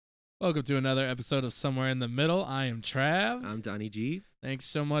Welcome to another episode of Somewhere in the Middle. I am Trav. I'm Donnie G. Thanks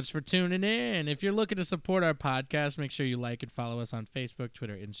so much for tuning in. If you're looking to support our podcast, make sure you like and follow us on Facebook,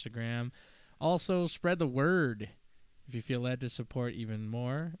 Twitter, Instagram. Also, spread the word if you feel led to support even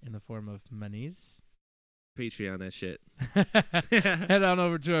more in the form of monies. Patreon that shit. Head on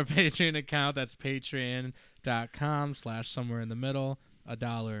over to our Patreon account. That's patreon.com/somewhereinthemiddle.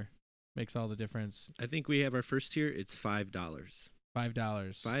 $1 makes all the difference. I think we have our first tier. It's $5. $5.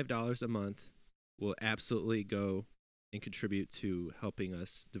 $5 a month will absolutely go and contribute to helping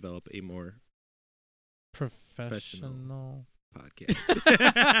us develop a more Professional podcast.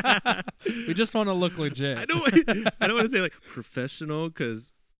 We just want to look legit. I don't want to say like professional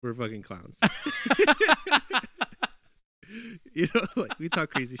because we're fucking clowns. You know, like we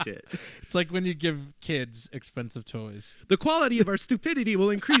talk crazy shit. It's like when you give kids expensive toys. The quality of our stupidity will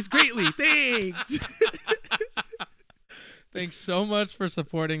increase greatly. Thanks. Thanks so much for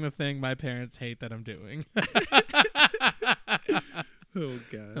supporting the thing my parents hate that I'm doing. Oh,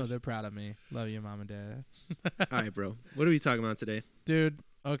 God. No, they're proud of me. Love you, Mom and Dad. All right, bro. What are we talking about today? Dude,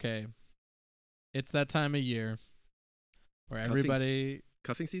 okay. It's that time of year where It's everybody...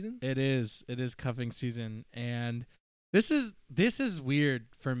 Cuffing season? It is. It is cuffing season. And this is weird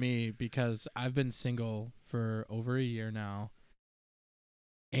for me because I've been single for over a year now.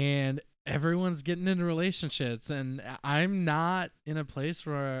 And everyone's getting into relationships, and I'm not in a place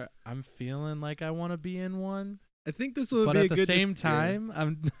where I'm feeling like I want to be in one. I think this will But be a at the good same time,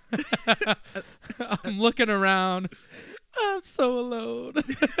 I'm looking around. I'm so alone. I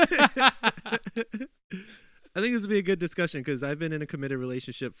think this will be a good discussion because I've been in a committed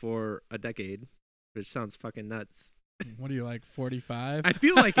relationship for a decade, which sounds fucking nuts. What are you, like 45? I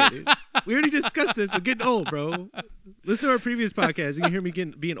feel like it, dude. We already discussed this. I'm getting old, bro. Listen to our previous podcast. You can hear me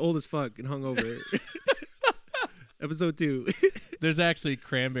being old as fuck and hungover. Episode 2. There's actually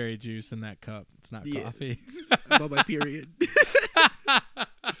cranberry juice in that cup. It's not Yeah. coffee. I'm on my period.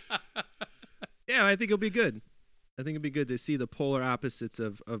 Yeah, I think it'll be good. I think it'll be good to see the polar opposites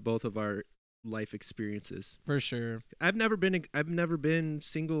of both of our life experiences. For sure. I've never been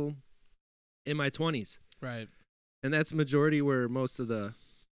single in my 20s. Right. And that's majority where most of the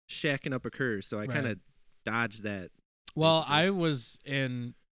shacking up occurs. So I Right. kind of dodged that. Well, basically. I was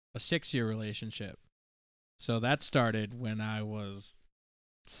in a 6-year relationship. So that started when I was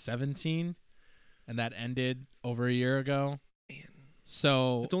 17, and that ended over a year ago. Man.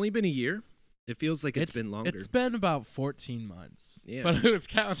 So It's only been a year. It feels like it's been longer. It's been about 14 months. Yeah. But who's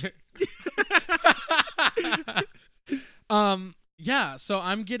counting? Yeah, so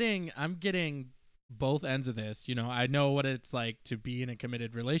I'm getting both ends of this. You know, I know what it's like to be in a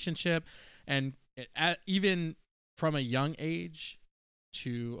committed relationship, and even from a young age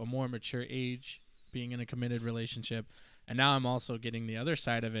to a more mature age, being in a committed relationship. And now I'm also getting the other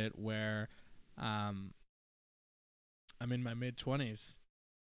side of it where I'm in my mid-20s,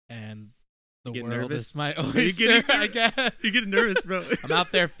 and the getting world nervous? is my you oyster, getting I guess. You're getting nervous, bro. I'm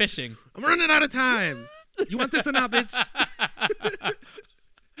out there fishing. I'm running out of time. You want this or not, bitch?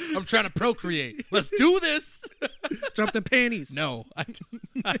 I'm trying to procreate. Let's do this. Drop the panties. No, I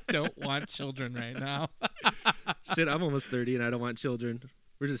don't want children right now. Shit, I'm almost 30 and I don't want children.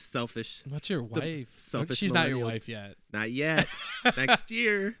 We're just selfish. What's your wife? selfish She's not your millennial. wife yet. Not yet. Next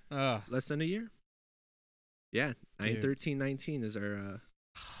year. Ugh. Less than a year. Yeah, Dude. 9/13/19 is our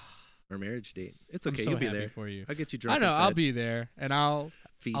marriage date. It's okay. I'm so You'll be happy there. for you. I'll get you drunk. I know. and I'll fed. be there, and I'll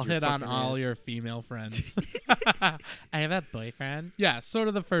Feed I'll your hit on fucking all ass. your female friends. I have a boyfriend. Yeah, sort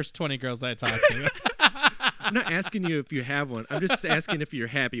of the first 20 girls I talk to. I'm not asking you if you have one. I'm just asking if you're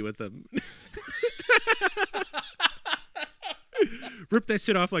happy with them. Rip that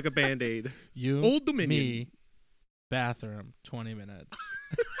shit off like a Band-Aid. You, Old Dominion. me, bathroom, 20 minutes.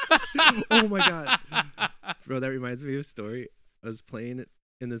 Oh my god. Bro, that reminds me of a story. I was playing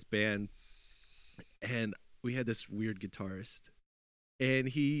in this band and we had this weird guitarist. And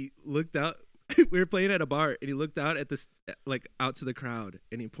he looked out we were playing at a bar and he looked out at this like out to the crowd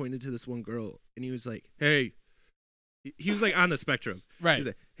and he pointed to this one girl and he was like, "Hey." He was like on the spectrum. He Right. was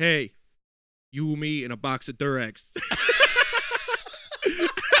like, "Hey, you me in a box of Durex."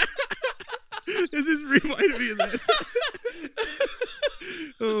 It just reminded me of that.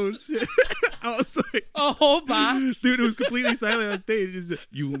 Oh shit! I was like, A whole box. dude, it was completely silent on stage. It just,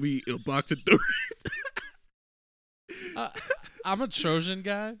 you and me in a box of Durex. I'm a Trojan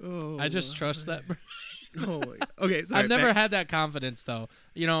guy. Oh, I just trust that. Oh my God. Okay, sorry. I've never had that confidence though.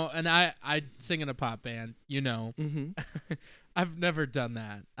 You know, and I sing in a pop band. You know, Mm-hmm. I've never done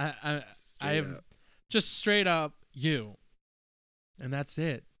that. I have just straight up you, and that's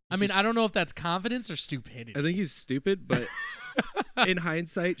it. I mean, Just- I don't know if that's confidence or stupidity. I think he's stupid, but in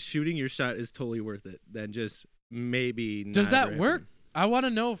hindsight, shooting your shot is totally worth it than just maybe. Does not that ever work? happening. I want to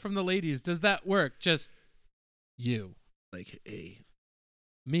know from the ladies. Does that work? Just you. Like, hey,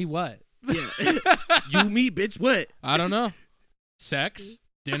 Me what? yeah, you, me, bitch, what? I don't know. Sex?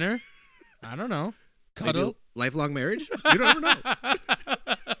 Dinner? I don't know. Maybe Cuddle? lifelong marriage? You don't ever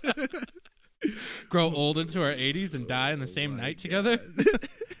know. Grow old into our 80s and die in the same my night together? God.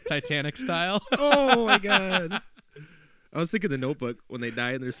 Titanic style? Oh my god. I was thinking The Notebook when they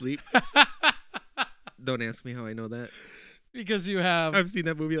die in their sleep. Don't ask me how I know that. Because you have I've seen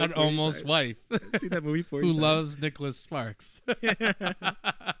that movie like an 40 almost times. wife I've seen that movie 40 who times. loves Nicholas Sparks.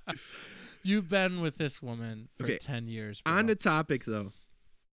 You've been with this woman for Okay. 10 years. Bro. On the topic though,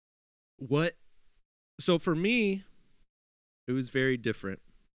 so for me, it was very different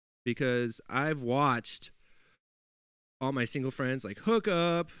because I've watched all my single friends like hook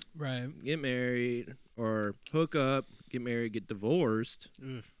up, Right. get married, or hook up, get married, get divorced,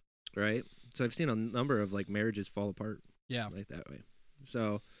 Ugh. right? So I've seen a number of like marriages fall apart Yeah. like that way.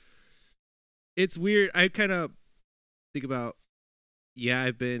 So it's weird. I kind of think about, yeah,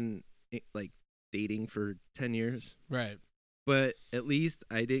 I've been like dating for 10 years, Right. but at least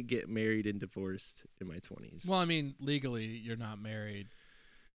I didn't get married and divorced in my 20s. Well, I mean, legally, you're not married.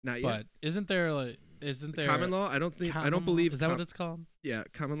 Not yet. But isn't there Common law? I don't think. I common don't law? believe. Is that what it's called? Yeah,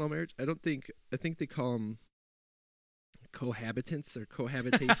 common law marriage. I don't think. I think they call them cohabitants or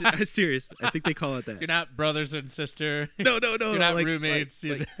cohabitation. I'm serious. I think they call it that. You're not brothers and sister. No. You're not roommates.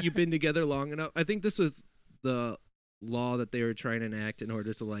 Like, you've been together long enough. I think this was the law that they were trying to enact in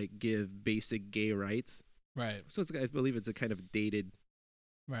order to like give basic gay rights. Right. So I believe it's a kind of dated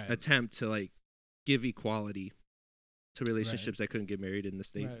Right. attempt to like give equality to relationships that couldn't get married in the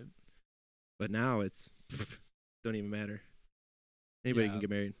state. Right. But now it's don't even matter. Anybody Yeah. can get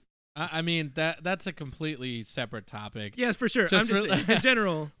married. I mean that's a completely separate topic. Yes, for sure. Just I'm just saying, in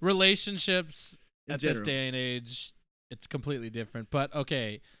general. Relationships In at this general. day and age, it's completely different. But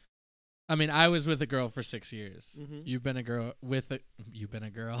okay, I mean, I was with a girl for 6 years. Mhm. You've been a girl.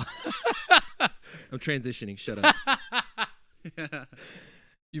 I'm transitioning. Shut up.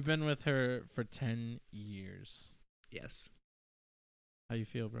 You've been with her for 10 years. Yes. How you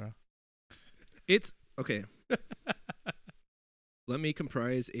feel, bro? It's okay. Let me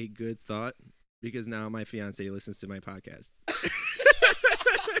comprise a good thought because now my fiance listens to my podcast.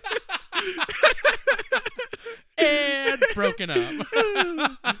 And broken up.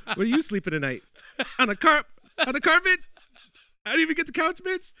 Where are you sleeping tonight? On a carpet? I didn't even get the couch,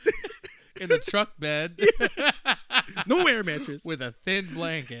 bitch. In the truck bed. No air mattress. With a thin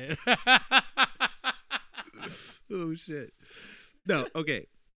blanket. Oh shit. No, okay.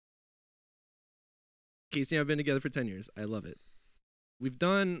 Casey and I've been together for 10 years. I love it. We've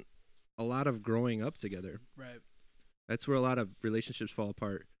done a lot of growing up together. Right. That's where a lot of relationships fall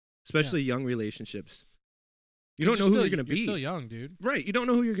apart, especially young relationships. You 'Cause don't know who still- you're going to be. You're still young, dude. Right. You don't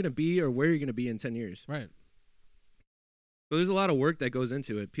know who you're going to be or where you're going to be in 10 years. Right. So there's a lot of work that goes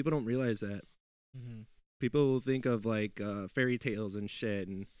into it. People don't realize that. Mm-hmm. People think of like fairy tales and shit.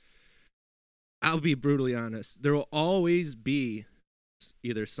 And I'll be brutally honest. There will always be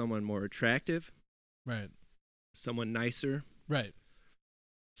either someone more attractive, Right. someone nicer, Right.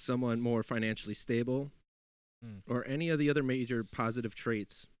 someone more financially stable, or any of the other major positive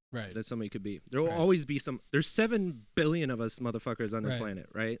traits Right. that somebody could be. There will Right. always be there's 7 billion of us motherfuckers on this Right. planet,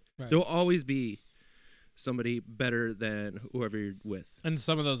 right? Right. There will always be somebody better than whoever you're with. And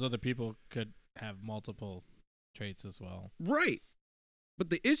some of those other people could have multiple traits as well. Right. But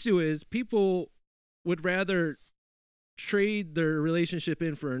the issue is people would rather trade their relationship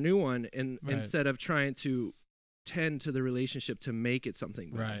in for a new one and Right. instead of trying to tend to the relationship to make it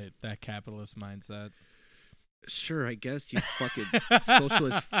something better. Right. That capitalist mindset. Sure, I guess, you fucking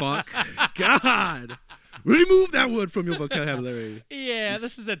socialist fuck. God. Remove that word from your vocabulary. Yeah, You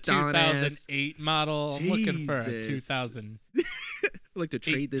this is a stoned ass. 2008 model. I'm looking for a Jesus. 2018 I'd like to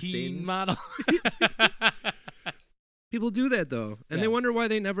trade this in. model. People do that though, and Yeah. they wonder why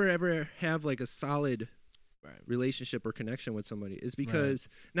they never ever have like a solid Right. relationship or connection with somebody. Is because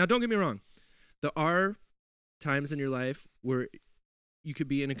now, don't get me wrong, there are times in your life where you could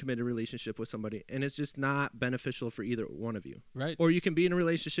be in a committed relationship with somebody, and it's just not beneficial for either one of you. Right. Or you can be in a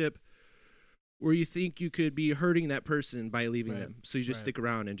relationship where you think you could be hurting that person by leaving Right. them, so you just Right. stick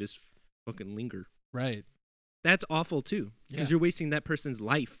around and just fucking linger. Right. That's awful too, because Yeah. you're wasting that person's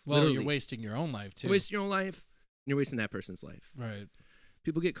life. Well, literally. you're wasting your own life too. You're wasting your own life, and you're wasting that person's life. Right.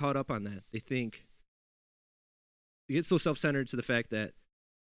 People get caught up on that. They get so self-centered to the fact that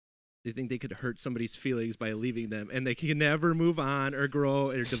they think they could hurt somebody's feelings by leaving them, and they can never move on or grow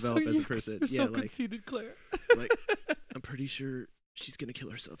or develop as a person. You're Yeah, so conceited, Claire. like I'm pretty sure she's gonna kill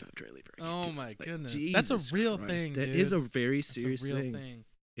herself after I leave her. Oh my goodness, Jesus that's a real Christ. thing. That dude. is a very That's serious a real thing.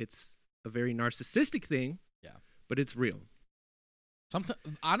 It's a very narcissistic thing. Yeah. But it's real.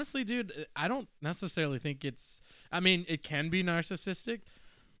 Honestly, dude, I don't necessarily think it's. I mean, it can be narcissistic,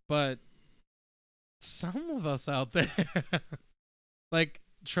 but some of us out there, like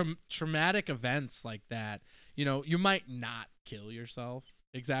traumatic events like that, you know, you might not kill yourself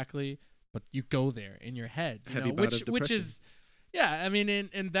exactly, but you go there in your head, you Heavy know, bout of which depression. is, yeah, I mean,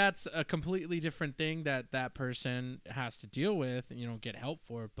 and that's a completely different thing that person has to deal with, you know, get help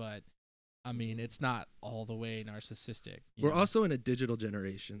for, but. I mean, it's not all the way narcissistic. We're also in a digital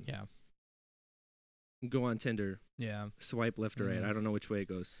generation. Yeah. Go on Tinder, Yeah. swipe left or right. Mhm. I don't know which way it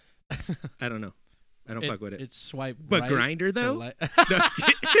goes. I don't know. I don't fuck with it. It's swipe But right. Grindr though? No, No, I'm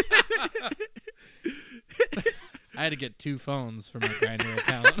kidding. I had to get 2 phones for my Grindr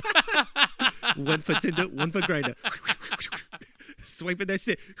account. One for Tinder, one for Grindr. Swiping that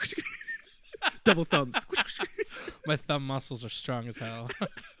shit. Double thumbs. My thumb muscles are strong as hell.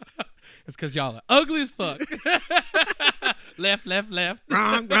 It's because y'all are ugly as fuck. Left.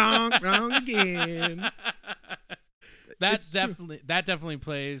 Wrong again. That It's true. definitely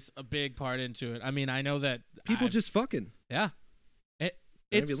plays a big part into it. I mean, I know that People just fucking. yeah. They're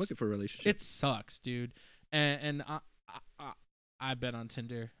It's not even looking for a relationship. it sucks, dude. And I've been on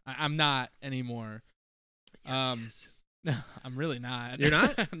Tinder. I'm not anymore. Yes. I'm really not. You're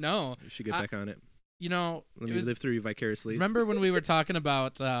not? No. You should get back on it. You know, Let it me was- live through you vicariously. remember when we were talking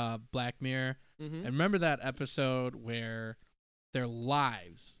about Black Mirror? Mhm. And remember that episode where their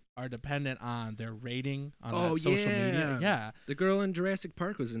lives are dependent on their rating on Oh, that social media? yeah. Yeah. The girl in Jurassic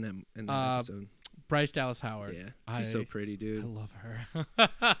Park was in that episode. Bryce Dallas Howard. Yeah, she's so pretty, I dude. love her.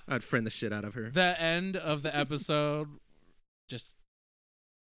 I'd friend the shit out of her. The end of the episode, just,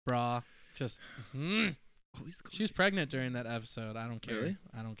 just. Always She was pregnant during that episode. I don't care. Really?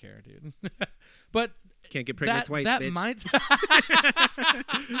 I don't care, dude. But Can't get pregnant twice, bitch.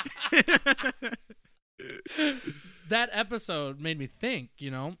 That episode made me think, you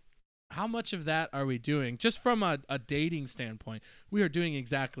know, how much of that are we doing? Just from a dating standpoint, we are doing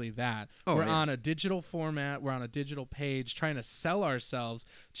exactly that. Oh, we're yeah. on a digital format. We're on a digital page trying to sell ourselves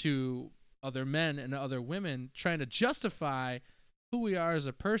to other men and other women, trying to justify who we are as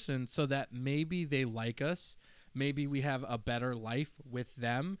a person so that maybe they like us. Maybe we have a better life with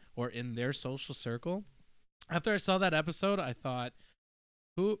them or in their social circle. After I saw that episode, I thought,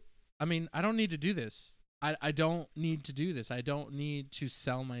 I don't need to do this. I don't need to do this. I don't need to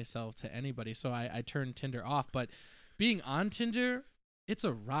sell myself to anybody. So I turned Tinder off. But being on Tinder, it's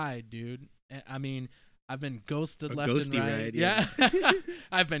a ride, dude. I mean, I've been ghosted left and ghosty right. ride, Yeah.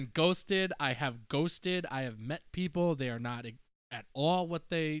 I've been ghosted. I have ghosted. I have met people. They are not at all what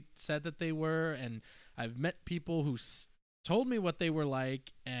they said that they were. And I've met people who told me what they were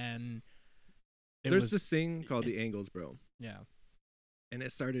like. And There's this thing called the Angles, bro. Yeah. And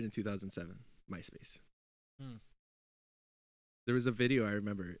it started in 2007, MySpace. Hmm. There was a video I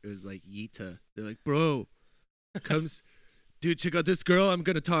remember. It was like Yita. They're like, bro, comes, dude, check out this girl I'm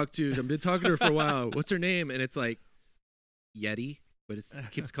going to talk to. I've been talking to her for a while. What's her name? And it's like Yeti, but it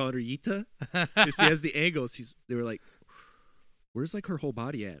keeps calling her Yita. And she has the angles. They were like, where's like her whole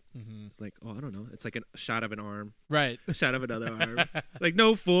body at? Mm-hmm. Like, oh, I don't know. It's like a shot of an arm, Right. a shot of another arm. Like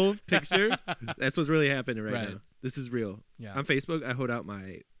no full picture. That's what's really happening right Right. now. This is real. Yeah. On Facebook, I hold out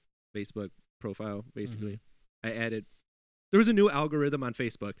my Facebook profile, basically. Mm-hmm. I added, there was a new algorithm on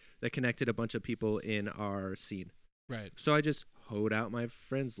Facebook that connected a bunch of people in our scene. Right. So I just hoed out my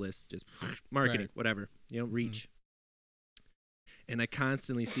friends list, just marketing, Right. whatever, reach. And I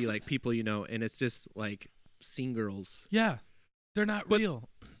constantly see like people, and it's just like scene girls. Yeah. They're not But- real.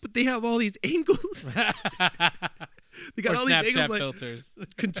 But they have all these angles. They got Or all these Snapchat angles, like filters.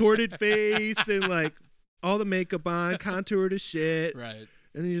 contorted face and like all the makeup on, contour to shit. Right.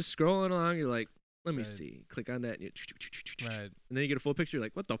 And then you're just scrolling along, you're like, let me Right. see. Click on that. And, Right. and then you get a full picture. You're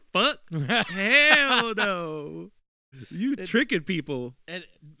like, what the fuck? Hell no. You tricking people. And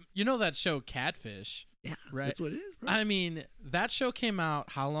you know that show Catfish? Yeah, Right. that's what it is, bro. I mean, that show came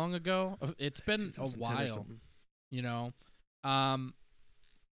out how long ago? It's been a 2010 or while, something. you know.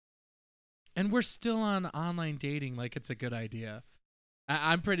 And we're still on online dating like it's a good idea.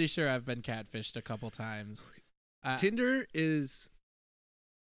 I'm pretty sure I've been catfished a couple times. Tinder is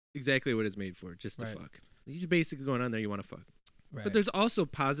exactly what it's made for, just to Right. fuck. You're just basically going on there, you want to fuck. Right. But there's also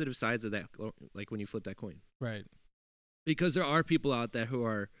positive sides of that, like when you flip that coin. right. Because there are people out there who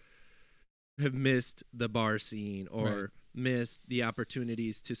have missed the bar scene or Right. missed the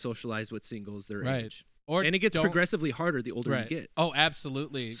opportunities to socialize with singles their Right. age. Or And it gets don't- progressively harder the older right. you get. Oh,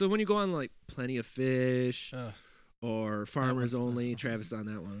 absolutely. So when you go on like Plenty of Fish Ugh. or Farmers one's the- Only. Travis on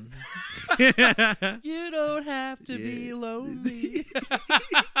that one. You don't have to be Yeah. lonely.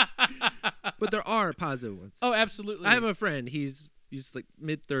 But there are positive ones. Oh, absolutely. I have a friend. He's like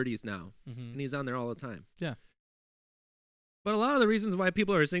mid-30s now, Mhm. and he's on there all the time. Yeah. But a lot of the reasons why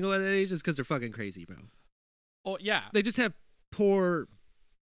people are single at that age is because they're fucking crazy, bro. Oh yeah. They just have poor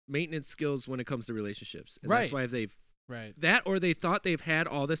maintenance skills when it comes to relationships. And Right. that's why they've Right. that, or they thought they've had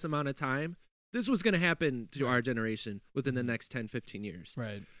all this amount of time. This was going to happen to our generation within the next 10, 15 years.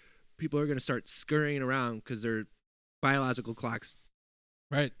 Right. People are going to start scurrying around because their biological clock's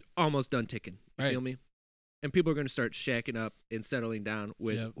Right. almost done ticking. You Right. feel me? And people are going to start shacking up and settling down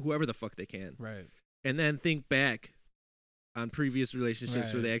with Yep. whoever the fuck they can. Right. And then think back on previous relationships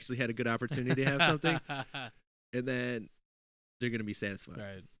where Right. they actually had a good opportunity to have something. And then they're going to be satisfied.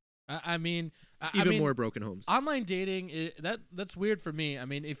 Right. I mean, Even more broken homes. online dating, that's weird for me. I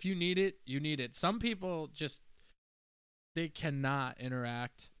mean, if you need it, you need it. Some people just they cannot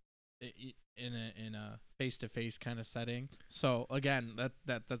interact in a face-to-face kind of setting. So again,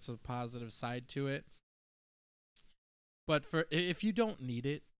 that's a positive side to it. But if you don't need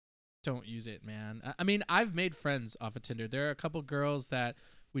it, don't use it, man. I mean, I've made friends off of Tinder. There are a couple girls that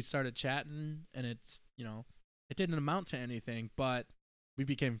we started chatting, and it's, it didn't amount to anything, but we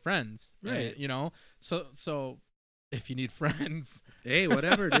became friends, Right. So if you need friends, Hey,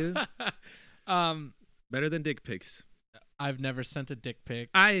 whatever, dude. um, Better than dick pics. I've never sent a dick pic.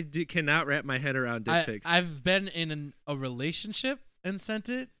 I cannot wrap my head around dick pics. I've been in a relationship and sent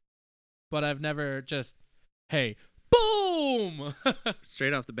it, but I've never just, hey, boom.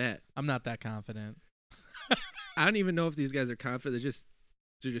 Straight off the bat. I'm not that confident. I don't even know if these guys are confident.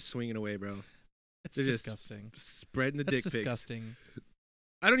 They're just swinging away, bro. It's They're just disgusting. Spreading the That's dick pics. disgusting.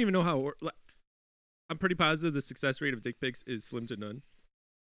 I don't even know how. I'm pretty positive the success rate of dick pics is slim to none.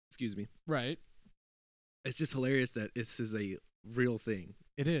 Excuse me. Right. It's just hilarious that this is a real thing.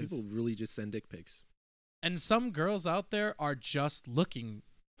 It is. People really just send dick pics. And some girls out there are just looking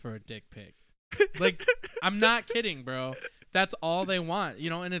for a dick pic. Like, I'm not kidding, bro. That's all they want,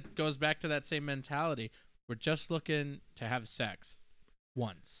 and it goes back to that same mentality. We're just looking to have sex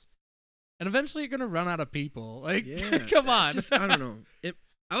once. And eventually you're going to run out of people. Like, Yeah. come on. It's just, I don't know.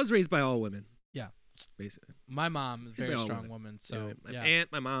 I was raised by all women. Yeah. Basically. My mom is a Raised very by all strong women. woman. So, my yeah.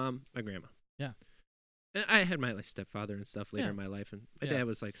 aunt, my mom, my grandma. Yeah. And I had my stepfather and stuff later Yeah. in my life, and my Yeah. dad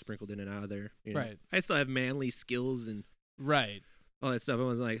was sprinkled in and out of there. Right. I still have manly skills and Right. all that stuff. I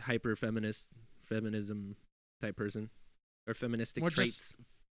wasn't like hyper feminism type person or feministic More traits. just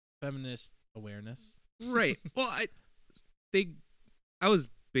feminist awareness. Right. Well, I was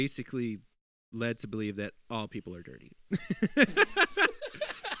basically led to believe that all people are dirty.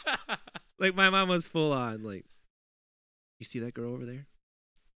 Like my mom was full on like, you see that girl over there?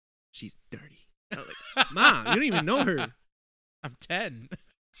 She's dirty. I was like, Mom, you don't even know her. I'm 10.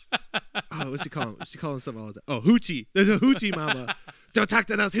 Oh, what's she call him? She call him something else. Oh, hoochie. There's a hoochie mama. Don't talk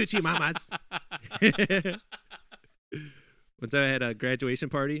to those hoochie mamas. Once I had a graduation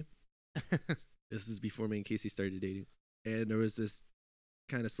party. This is before me and Casey started dating. And there was this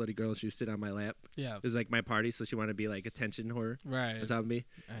kind of slutty girl. She was sitting on my lap. Yeah. It was like my party, so she wanted to be like attention whore Right. on top of me.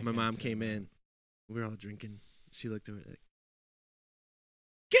 I My can't mom say came that. in. We were all drinking. She looked over like,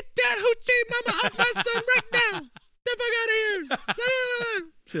 get that hoochie mama off my son right now. Get the fuck out of here.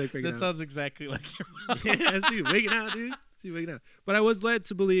 She freaking That out. sounds exactly like your mom. Yeah, she was waking out, dude. She was waking out. But I was led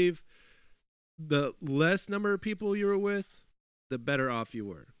to believe the less number of people you were with, the better off you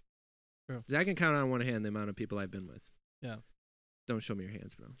were. True. 'Cause I can count on one hand the amount of people I've been with. Yeah. Don't show me your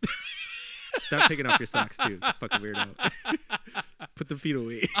hands, bro. Stop taking off your socks, too. Fucking weirdo. Put the feet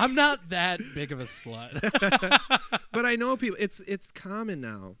away. I'm not that big of a slut. But I know people. It's common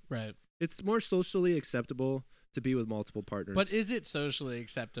now. Right. It's more socially acceptable to be with multiple partners. But is it socially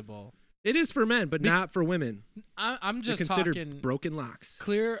acceptable? it is for men, but not for women. I'm They're just considered talking broken locks.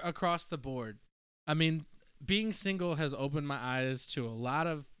 clear across the board. I mean, being single has opened my eyes to a lot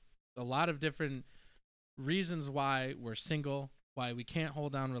of different reasons why we're single, why we can't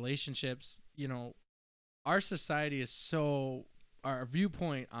hold down relationships. Our society is our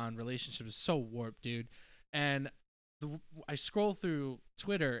viewpoint on relationships is so warped, dude. And I scroll through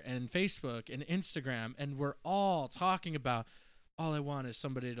Twitter and Facebook and Instagram, and we're all talking about all I want is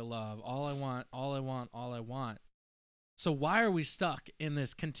somebody to love. All I want, all I want, all I want. So why are we stuck in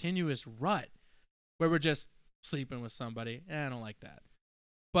this continuous rut where we're just sleeping with somebody? I don't like that.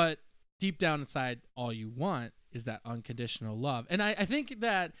 But deep down inside, all you want is that unconditional love. And I think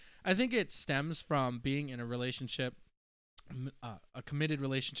it stems from being in a relationship, a committed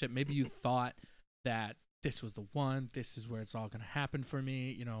relationship. Maybe you thought that this was the one, this is where it's all going to happen for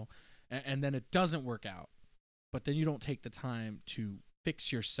me, and then it doesn't work out. but then you don't take the time to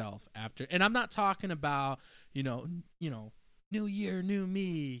fix yourself after. And I'm not talking about, new year, new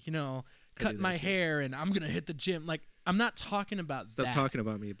me, cut my hair and I'm going to hit the gym. Like, I'm not talking about Stop that. talking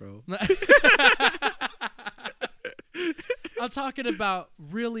about me, bro. I'm talking about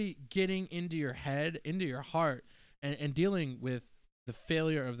really getting into your head, into your heart, and dealing with the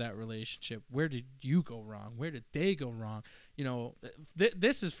failure of that relationship. Where did you go wrong? Where did they go wrong?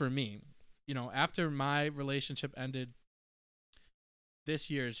 This is for me. After my relationship ended, this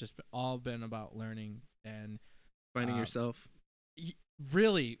year has just all been about learning and Finding yourself.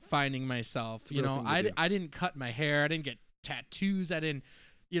 Really finding myself. It's a real thing to do. I didn't cut my hair. I didn't get tattoos. I didn't,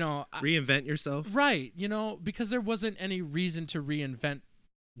 Reinvent yourself. right. Because there wasn't any reason to reinvent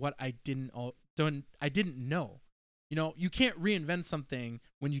what I didn't know. You can't reinvent something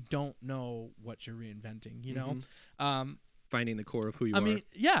when you don't know what you're reinventing, Mhm. Finding the core of who you are. I mean,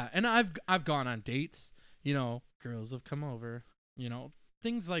 yeah, and I've gone on dates, girls have come over,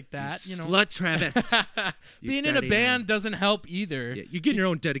 things like that, Slut Travis. You Being in a dirty band man. doesn't help either. Yeah, you're getting your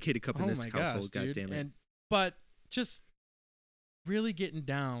own dedicated cup in Oh this my household, gosh, dude. God damn it. But just really getting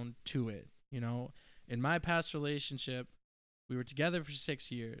down to it, In my past relationship, we were together for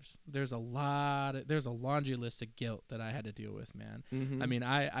 6 years. There's a laundry list of guilt that I had to deal with, man. Mhm. I mean,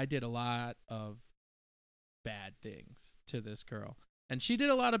 I did a lot of bad things to this girl, and she did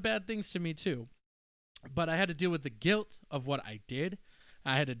a lot of bad things to me too. But I had to deal with the guilt of what I did.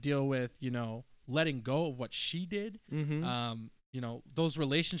 I had to deal with, letting go of what she did. Mhm. Those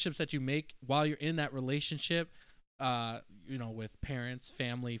relationships that you make while you're in that relationship, with parents,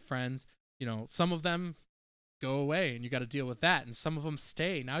 family, friends, some of them go away and you got to deal with that, and some of them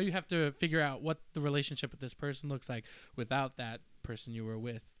stay. Now you have to figure out what the relationship with this person looks like without that person you were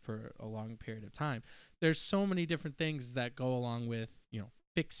with for a long period of time. There's so many different things that go along with,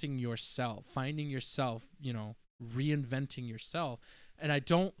 fixing yourself, finding yourself, reinventing yourself. And I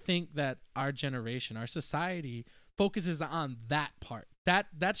don't think that our generation, our society focuses on that part.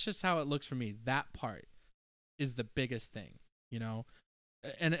 That's just how it looks for me. That part is the biggest thing,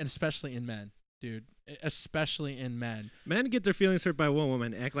 and especially in men, dude, especially in men. Men get their feelings hurt by one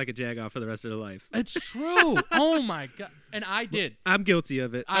woman, act like a jagoff for the rest of their life. It's true. Oh my God. And I did. I'm guilty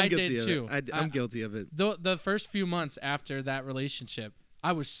of it. I'm I guilty did of too. It. I'm guilty of it. The first few months after that relationship,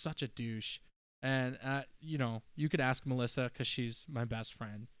 I was such a douche. And, you could ask Melissa because she's my best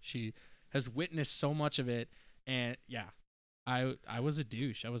friend. She has witnessed so much of it. And, yeah, I was a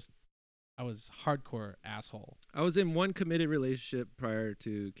douche. I was hardcore asshole. I was in one committed relationship prior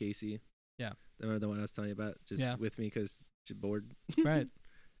to Casey. Yeah. The one I was telling you about, just with me because she's bored. Right.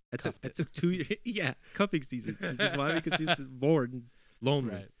 I took 2 years. Yeah, cuffing season. She just wanted me because she's bored and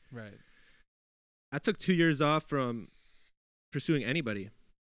lonely. Right. I took 2 years off from pursuing anybody,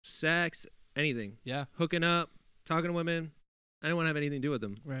 sex, anything. Yeah. Hooking up, talking to women. I didn't want to have anything to do with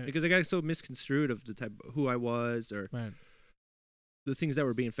them. Right. Because I got so misconstrued of the type of who I was or the things that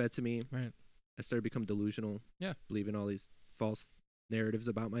were being fed to me. Right. I started to become delusional. Yeah. Believing all these false narratives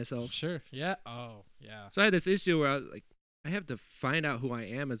about myself. Sure. Yeah. Oh, yeah. So I had this issue where I was like, I have to find out who I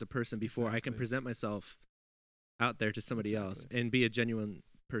am as a person before I can Exactly. present myself out there to somebody else and be a genuine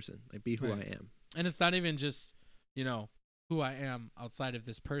person, like be who I am. And it's not even just, who I am outside of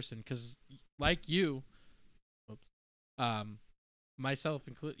this person, because like you, myself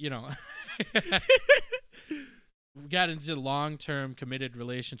included, we got into long-term committed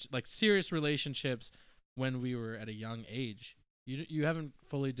relationship, like serious relationships, when we were at a young age. You haven't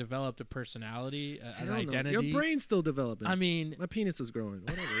fully developed a personality, an identity. Your brain's still developing. I mean, my penis was growing.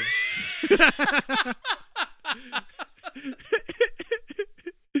 Whatever.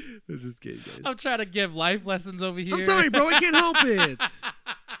 I'm just kidding, guys. I'm trying to give life lessons over here. I'm sorry, bro. I can't help it.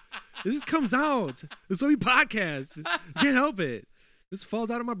 This just comes out. It's what we podcast. I can't help it. This falls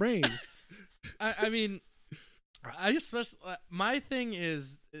out of my brain. I mean, I especially my thing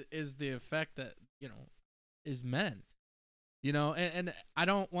is the effect that is men. And I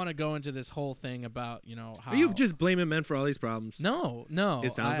don't want to go into this whole thing about how. Are you just blaming men for all these problems? No.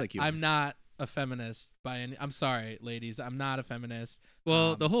 It sounds like you. I'm not a feminist by any. I'm sorry, ladies. I'm not a feminist.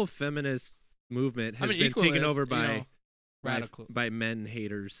 Well, the whole feminist movement has been taken over by radicals, by men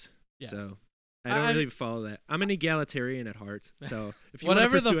haters. Yeah. So I don't really follow that. I'm an egalitarian at heart. So if you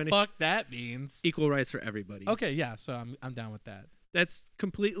whatever want to pursue the fuck that means, equal rights for everybody. Okay, yeah. So I'm down with that. That's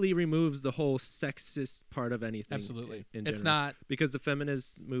completely removes the whole sexist part of anything. Absolutely. In it's general. not, because the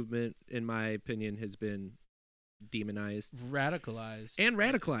feminist movement, in my opinion, has been demonized, radicalized. and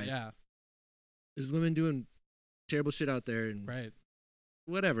radicalized. Yeah. There's women doing terrible shit out there, and Right.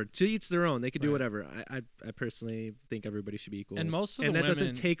 whatever. To each their own. They could do Right. whatever. I personally think everybody should be equal. And most of and the that women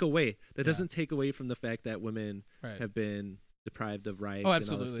doesn't take away. That Yeah. doesn't take away from the fact that women right. have been deprived of rights. Oh, And all this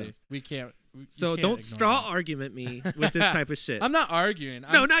absolutely. stuff. We can't. You So can't don't ignore straw that. argument me with this type of shit. I'm not arguing.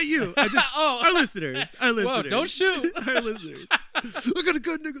 No, not you. I just, Oh. our listeners. Our listeners. Whoa! Don't shoot. Our listeners. Look at a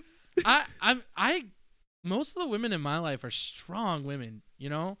good nigga. I most of the women in my life are strong women, you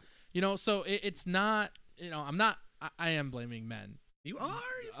know. So it's not, I'm not. I am blaming men. You are.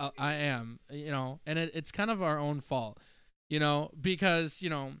 I am, and it's kind of our own fault, because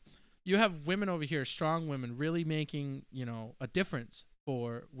you have women over here, strong women, really making a difference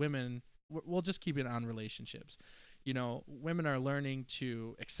for women. We'll just keep it on relationships. Women are learning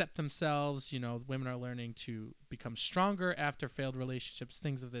to accept themselves. Women are learning to become stronger after failed relationships,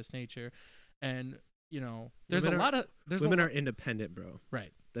 things of this nature. And, there's Women a lot of, Women are independent, bro.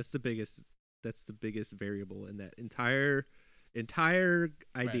 right. That's the biggest variable in that entire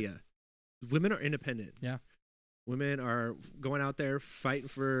idea. Women are independent. Yeah. Women are going out there fighting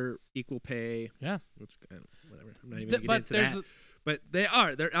for equal pay. Yeah. Which, whatever. I'm not even going to get But into there's, that. But they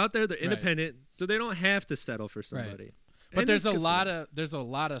are. They're out there. They're Right. independent, so they don't have to settle for somebody. but And there's it's a good for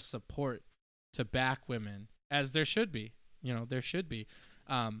lot them. of support to back women, as there should be. There should be.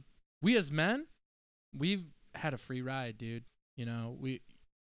 We as men, we've had a free ride, dude.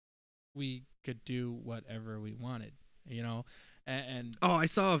 We could do whatever we wanted. And Oh, I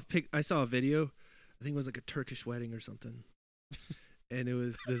saw a video. I think it was like a Turkish wedding or something, and it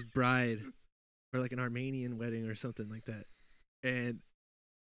was this bride, or like an Armenian wedding or something like that, and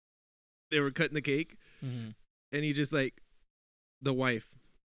they were cutting the cake, mhm. and he just like the wife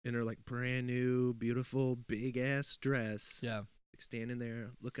in her like brand new, beautiful, big ass dress, yeah, like standing there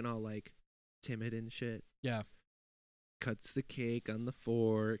looking all like timid and shit. yeah, Cuts the cake on the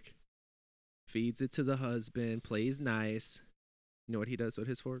fork, feeds it to the husband, plays nice. You know what he does with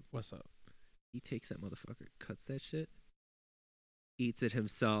his fork? what's up? He takes that motherfucker, cuts that shit, eats it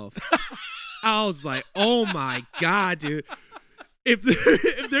himself. I was like, oh my God, dude. If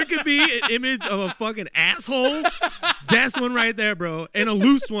there could be an image of a fucking asshole, that's one right there, bro. And a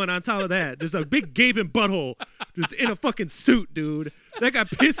loose one on top of that. There's a big gaping butthole just in a fucking suit, dude. That guy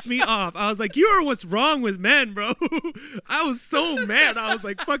pissed me off. I was like, you are what's wrong with men, bro. I was so mad. I was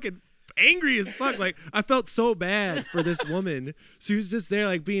like fucking angry as fuck. Like, I felt so bad for this woman. She was just there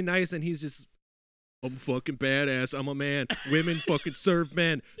like being nice, and he's just, I'm fucking badass. I'm a man. Women fucking serve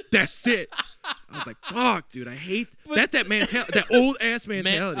men. That's it. I was like, fuck, dude. I hate that mentality. That old ass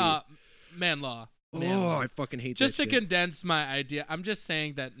mentality. Man law. I fucking hate Just that to shit. condense my idea, I'm just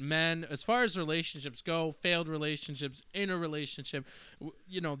saying that men, as far as relationships go, failed relationships, in a relationship,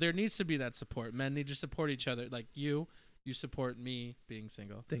 there needs to be that support. Men need to support each other. Like you support me being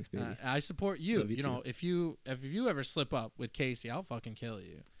single. Thanks, baby. I support you. Love you too. If you ever slip up with Casey, I'll fucking kill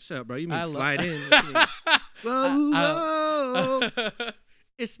you. Shut up, bro. You I mean lo- slide in. Whoa.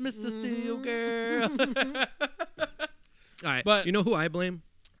 It's Mr. Steel Girl. All right. But- you know who I blame?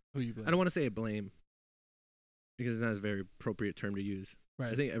 Who you blame? I don't want to say blame because it's not a very appropriate term to use.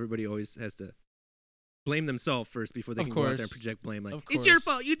 Right. I think everybody always has to blame themselves first before they Of can go out there course. and project blame. Like, Of it's your course.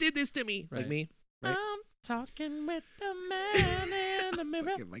 fault. You did this to me. Right. Like me. Right? I'm talking with the man in the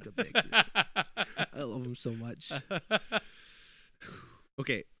mirror. Fucking Michael Jackson. I love him so much.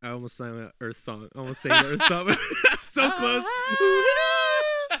 Okay, I almost sang an Earth song. I almost sang the Earth song. So close.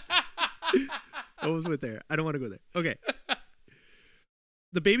 Almost went there. I don't want to go there. Okay.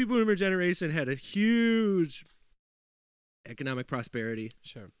 The baby boomer generation had a huge economic prosperity.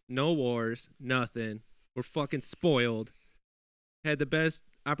 Sure. No wars, nothing. We're fucking spoiled. Had the best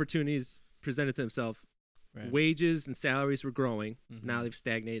opportunities presented to themselves. Right. Wages and salaries were growing. Mhm. Now they've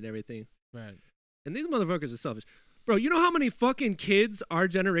stagnated and everything. Right. And these motherfuckers are selfish. Bro, you know how many fucking kids our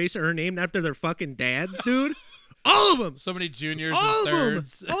generation are named after their fucking dads, dude? All of them. So many juniors All and of them.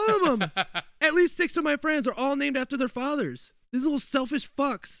 thirds. All of them. At least 6 of my friends are all named after their fathers. These little selfish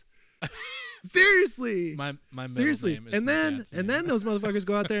fucks. Seriously. my middle Seriously. name is And my then dad's and name. then those motherfuckers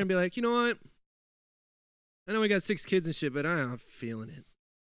go out there and be like, you know what? I know we got 6 kids and shit, but I'm not feeling it.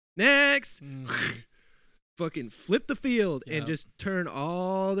 Next. Mhm. Fucking flip the field Yep. and just turn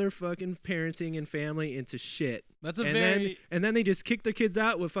all their fucking parenting and family into shit. That's a and very then they just kick their kids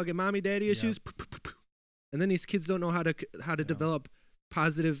out with fucking mommy daddy issues. And then these kids don't know how to develop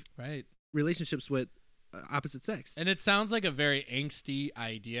positive right. relationships with opposite sex. And it sounds like a very angsty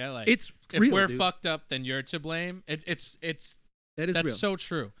idea. Like It's if real, we're dude. fucked up, then you're to blame. It's That is that's real. so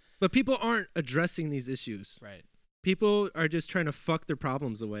true. But people aren't addressing these issues. Right. People are just trying to fuck their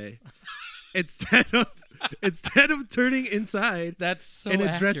problems away instead of turning inside That's so and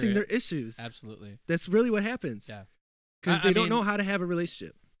addressing accurate. their issues. Absolutely. That's really what happens. Yeah. because they don't know how to have a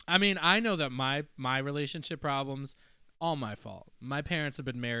relationship. I mean, I know that my relationship problems, all my fault. My parents have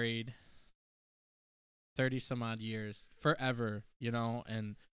been married 30 some odd years, forever,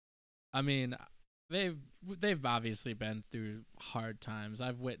 and I mean, they've obviously been through hard times.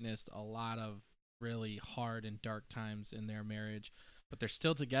 I've witnessed a lot of really hard and dark times in their marriage, but they're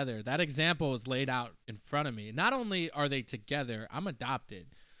still together. That example is laid out in front of me. Not only are they together, I'm adopted.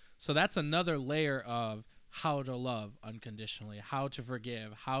 So that's another layer of how to love unconditionally, how to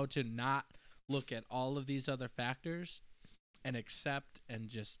forgive, how to not look at all of these other factors and accept and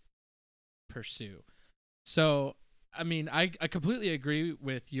just pursue. So, I mean, I completely agree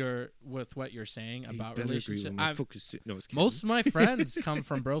with what you're saying about relationships. Most of my friends come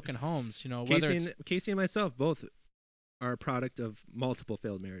from broken homes, Casey and myself both are a product of multiple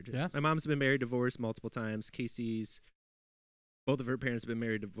failed marriages. Yeah. My mom's been married, divorced multiple times. Both of her parents have been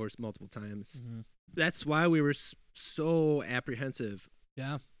married, divorced multiple times. Mm-hmm. That's why we were so apprehensive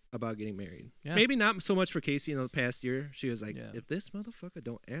about getting married. Yeah. Maybe not so much for Casey in the past year. She was like, if this motherfucker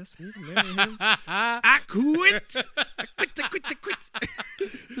don't ask me to marry him, I quit. I quit.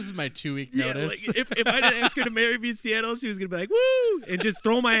 This is my 2-week notice. Like, if I didn't ask her to marry me in Seattle, she was going to be like, woo, and just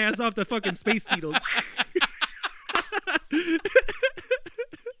throw my ass off the fucking Space Needle.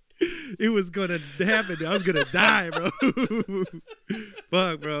 It was gonna happen. I was gonna die, bro.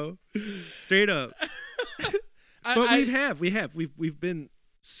 Fuck, bro. Straight up. But we've been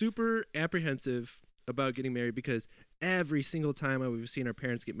super apprehensive about getting married because every single time we've seen our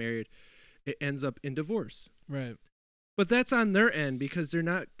parents get married, it ends up in divorce. Right. But that's on their end because they're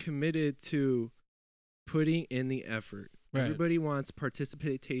not committed to putting in the effort. Right. Everybody wants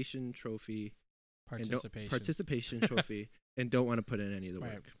participation trophy. Participation trophy and don't want to put in any of the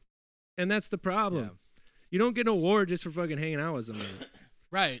work. And that's the problem. Yeah. You don't get an award just for fucking hanging out with somebody.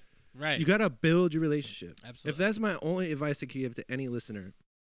 Right. You got to build your relationship. Absolutely. If that's my only advice I could give to any listener,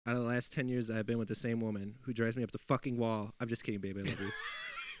 out of the last 10 years that I've been with the same woman who drives me up the fucking wall, I'm just kidding, baby, I love you,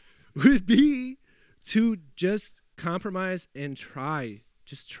 would be to just compromise and try.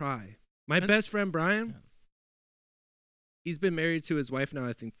 Just try. My best friend, Brian, he's been married to his wife now,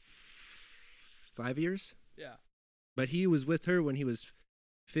 I think, 5 years. Yeah. But he was with her when he was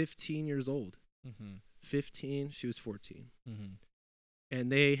 15 years old. Mm-hmm. 15, she was 14. Mm-hmm.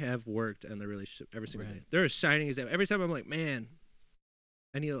 And they have worked on their relationship every single day. They're a shining example. Every time I'm like, man,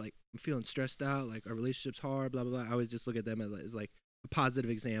 I'm feeling stressed out, like our relationship's hard, blah, blah, blah. I always just look at them as like a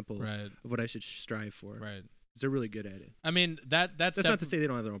positive example of what I should strive for. Right. Because they're really good at it. I mean, that's not to say they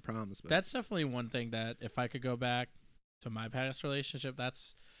don't have their own problems. But that's definitely one thing that if I could go back to my past relationship,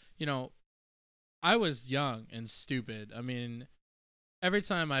 that's, I was young and stupid. I mean, every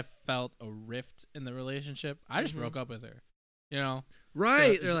time I felt a rift in the relationship, I just broke up with her.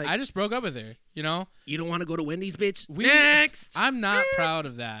 Right. So they're like, I just broke up with her, You don't want to go to Wendy's, bitch? Next! I'm not proud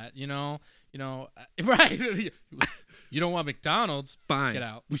of that, right. You don't want McDonald's? Fine. Get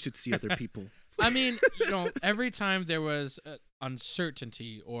out. We should see other people. I mean, every time there was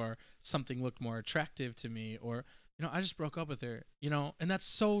uncertainty or something looked more attractive to me or, I just broke up with her, and that's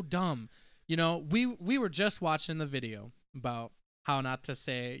so dumb. We were just watching the video about how not to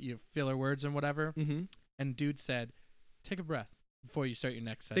say filler words and whatever. Mm-hmm. And dude said, take a breath before you start your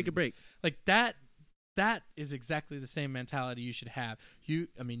next sentence. Take a break. Like that is exactly the same mentality you should have.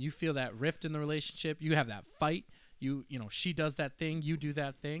 You feel that rift in the relationship. You have that fight. She does that thing. You do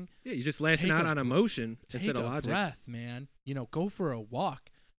that thing. Yeah, you're just lashing out on emotion instead of logic. Take a breath, man. Go for a walk.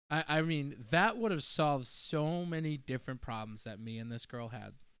 I mean, that would have solved so many different problems that me and this girl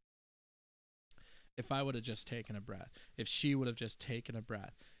had. If I would have just taken a breath. If she would have just taken a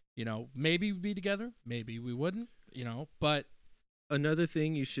breath. Maybe we'd be together. Maybe we wouldn't. But another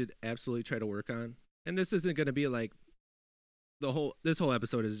thing you should absolutely try to work on, and this isn't going to be like this whole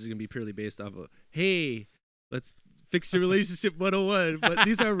episode is going to be purely based off of, hey, let's fix your relationship 101. But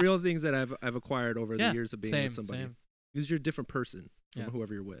these are real things that I've acquired over the years of being with somebody. Because you're a different person from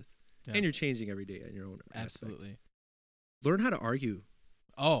whoever you're with. Yeah. And you're changing every day in your own aspect. Absolutely. Learn how to argue.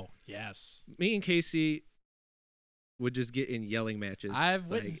 Oh, yes. Me and Casey would just get in yelling matches. I've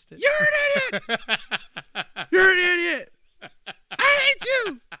witnessed it. You're an idiot! You're an idiot! I hate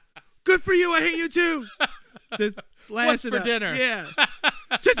you! Good for you, I hate you too! Just What's for dinner? Yeah.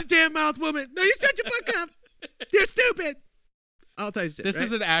 Shut your damn mouth, woman! No, you shut your fuck up! You're stupid! I'll tell you shit. This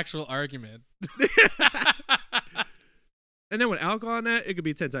is an actual argument. And then with alcohol in that, it could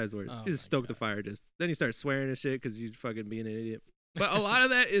be 10 times worse. Oh you just stoke the fire. Then you start swearing and shit because you fucking being an idiot. But a lot of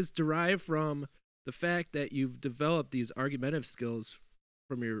that is derived from the fact that you've developed these argumentative skills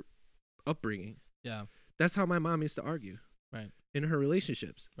from your upbringing. Yeah. That's how my mom used to argue. Right. In her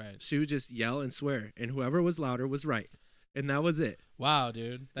relationships. Right. She would just yell and swear, and whoever was louder was right. and that was it. Wow,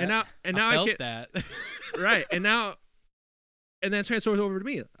 dude. And now I felt can that. right, and that transfers over to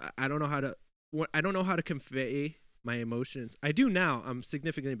me. I don't know how to convey my emotions. I do now. I'm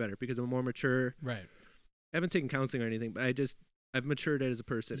significantly better because I'm more mature. Right. I haven't taken counseling or anything, but I've matured as a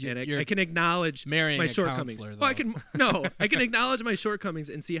person, and I You're can acknowledge marrying my a shortcomings. counselor, Well, I can acknowledge my shortcomings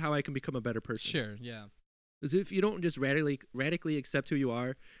and see how I can become a better person. Sure, yeah. Because if you don't just radically accept who you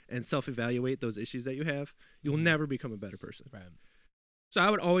are and self-evaluate those issues that you have, you'll never become a better person. Right. So I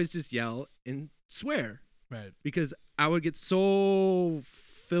would always just yell and swear Right. because I would get so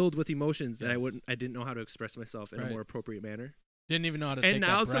filled with emotions that Yes. I didn't know how to express myself in a Right. more appropriate manner. Didn't even know how to take And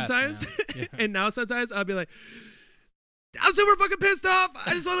now that breath, sometimes, man. Yeah. and now sometimes I'll be like, I'm super fucking pissed off.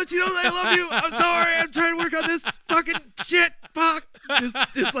 I just want to let you know that I love you. I'm sorry. I'm trying to work on this fucking shit. Fuck.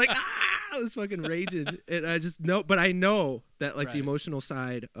 Just like, I was fucking raging. And I just know, but I know that like the Right. emotional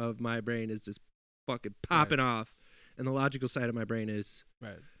side of my brain is just fucking popping off. And the logical side of my brain is,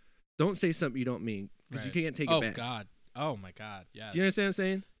 Right. don't say something you don't mean because you Right. can't take Oh it back. God. Oh my God. Yeah. Do you understand what I'm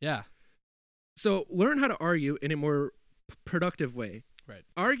saying? Yeah. So learn how to argue in a more productive way. Right.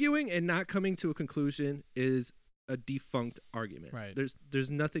 Arguing and not coming to a conclusion is a defunct argument. Right.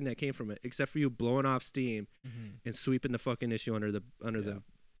 There's nothing that came from it except for you blowing off steam Mm-hmm. and sweeping the fucking issue under the Yeah.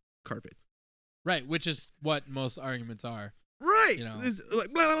 carpet. Right. Which is what most arguments are. Right. You know. It's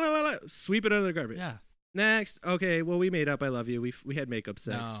like blah, blah, blah, blah, blah. Sweep it under the carpet. Yeah. Next. Okay. Well, we made up. I love you. We had makeup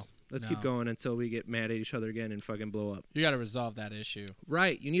sex. No, Let's no. keep going until we get mad at each other again and fucking blow up. You got to resolve that issue.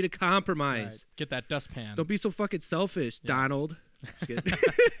 Right. You need a compromise. Right. Get that dustpan. Don't be so fucking selfish, Yeah. Donald. Just kidding.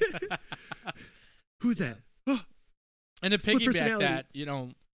 Who's that? And to Split piggyback personality. that, you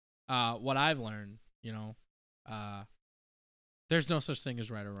know, what I've learned, you know, there's no such thing as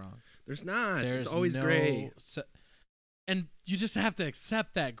right or wrong. There's not. There's It's always gray. And you just have to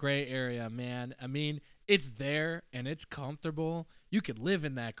accept that gray area, man. I mean, it's there and it's comfortable. You could live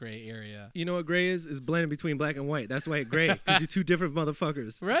in that gray area. You know what gray is? Is blending between black and white. That's why it's gray. Because you're two different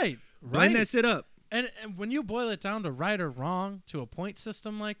motherfuckers. Right. Blend Right. that shit up. And when you boil it down to right or wrong to a point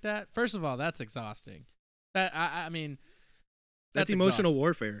system like that, first of all, that's exhausting. That I mean, That's emotional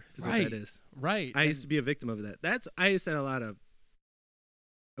warfare. Is Right. what that is. right. I used to be a victim of that. I used to have a lot of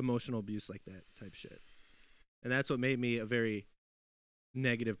emotional abuse like that type shit, and that's what made me a very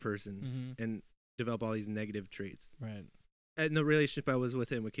negative person hmm and develop all these negative traits. Right. And the relationship I was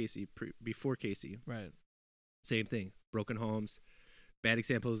with him with Casey before Casey, Right. same thing. Broken homes, bad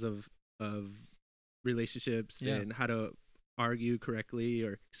examples of relationships Yeah. and how to argue correctly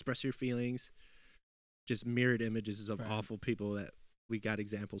or express your feelings. Just mirrored images of Right. awful people that we got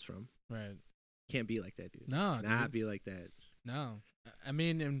examples from. Right. Can't be like that, dude. No, Not dude. be like that. No. I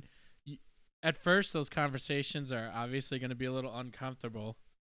mean, and at first, those conversations are obviously going to be a little uncomfortable,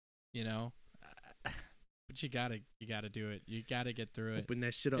 you know, but you gotta do it. You gotta get through it. Open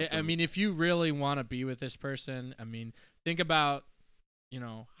that shit up. I bro. mean, if you really want to be with this person, I mean, think about, you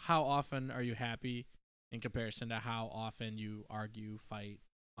know, how often are you happy in comparison to how often you argue, fight,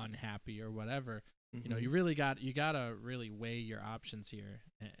 unhappy, or whatever. You know, Mhm. you really gotta really weigh your options here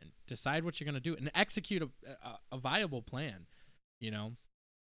and decide what you're gonna do and execute a viable plan. You know,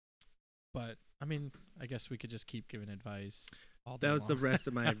 but I mean, I guess we could just keep giving advice all day That was the long. rest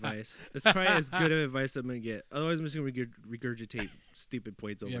of my advice. That's probably as good of advice I'm gonna get. Otherwise, I'm just gonna regurgitate stupid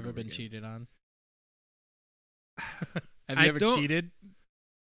points over. You and ever over been again. cheated on? Have I you ever don't- cheated?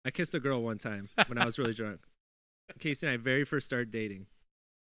 I kissed a girl one time when I was really drunk. Casey and I very first started dating.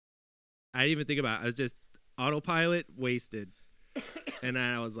 I didn't even think about it. I was just autopilot, wasted, and then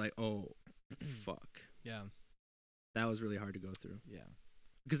I was like, "Oh, fuck." Yeah. That was really hard to go through Yeah.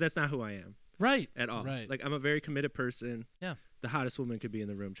 because that's not who I am Right. at all. Right. Like I'm a very committed person. Yeah. The hottest woman could be in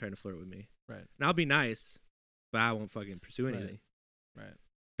the room trying to flirt with me. Right. And I'll be nice, but I won't fucking pursue Right. anything. Right.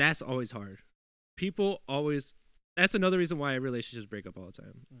 That's always hard. People always. That's another reason why relationships break up all the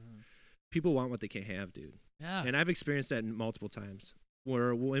time. People want what they can't have, dude. Yeah. And I've experienced that multiple times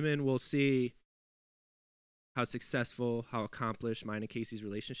where women will see how successful, how accomplished mine and Casey's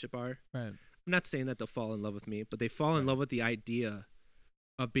relationship are. Right. I'm not saying that they'll fall in love with me, but they fall in Right. love with the idea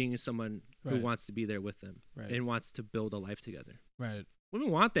of being someone who Right. wants to be there with them Right. and wants to build a life together. Right.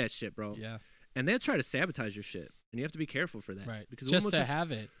 Women want that shit, bro. Yeah. And they'll try to sabotage your shit. And you have to be careful for that. Right. Because Just women to will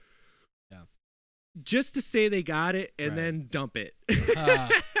have it. just to say they got it and Right. then dump it. Uh,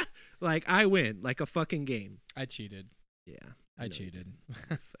 Like I win, like a fucking game. I cheated. Yeah. I know you cheated. did.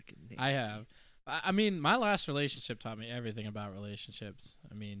 Fucking nasty. I have. I mean, my last relationship taught me everything about relationships.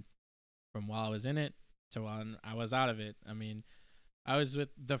 I mean, from while I was in it to when I was out of it. I mean, I was with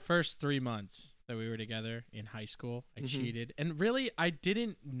the first 3 months that we were together in high school. I Mhm. cheated. And really, I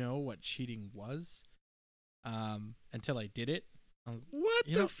didn't know what cheating was until I did it. What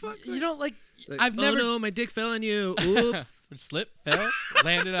You the know, fuck? you know, like I've never- Oh no, my dick fell on you. Oops. slip, fell,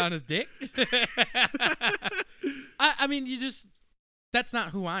 landed on his dick. I mean, that's not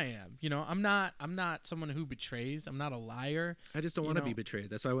who I am. You know, I'm not someone who betrays. I'm not a liar. I just don't You want to be know- betrayed.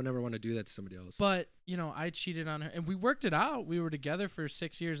 That's why I would never want to do that to somebody else. But, you know, I cheated on her and we worked it out. We were together for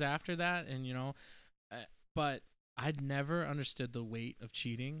 6 years after that. And, you know, but I'd never understood the weight of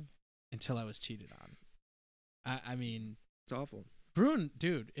cheating until I was cheated on. I mean, It's awful.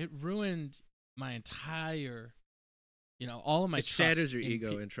 it ruined my entire, you know, all of my It trust shatters your in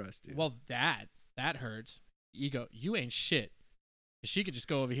ego pe- and trust, dude. Well, that hurts. Ego, you ain't shit. She could just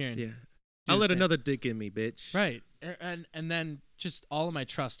go over here and yeah. do I'll the let same. another dick in me, bitch. Right. And then just all of my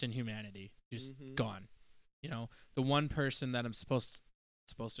trust in humanity just Mhm. gone. You know, the one person that I'm supposed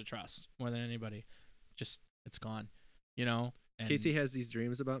to trust more than anybody, just it's gone. You know. And Casey has these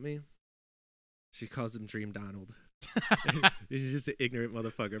dreams about me. She calls him Dream Donald. He's just an ignorant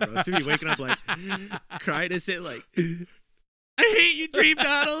motherfucker, bro. She'd be waking up like crying and shit like, I hate you, Dream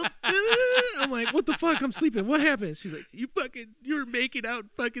Donald. I'm like, what the fuck? I'm sleeping. What happened? She's like, you were making out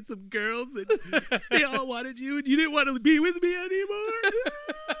fucking some girls and they all wanted you and you didn't want to be with me anymore.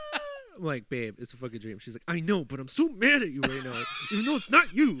 I'm like, babe, it's a fucking dream. She's like, I know, but I'm so mad at you right now, even though it's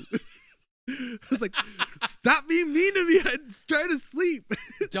not you. I was like, stop being mean to me. I'm just trying to sleep.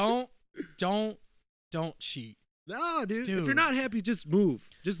 don't cheat. No, dude. If Dude. you're not happy, just move.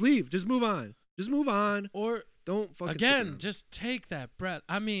 Just leave. Just move on. Just move on. Or Don't fucking stick again, around. just take that breath.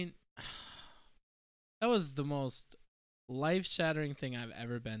 I mean, that was the most life-shattering thing I've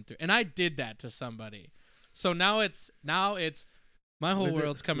ever been through, and I did that to somebody. So now it's my whole What is it?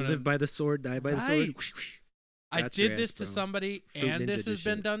 world's coming. Live by the sword, die by the sword. Right. I Got your did this ass, to bro. somebody, Fruit and Ninja this has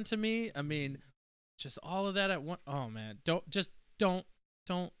been shit. done to me. I mean, just all of that at one. Oh man, don't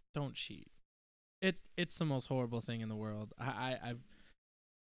cheat. It's the most horrible thing in the world. I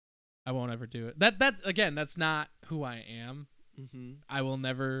won't ever do it. That again, that's not who I am. Mm-hmm. I will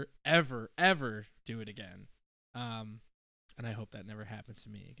never ever do it again. And I hope that never happens to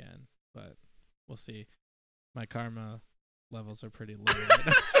me again. But we'll see. My karma levels are pretty low. Right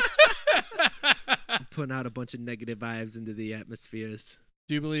now. Putting out a bunch of negative vibes into the atmospheres.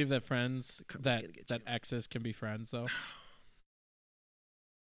 Do you believe that friends Karma's that gonna get that you. exes can be friends though?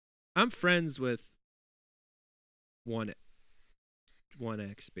 I'm friends with one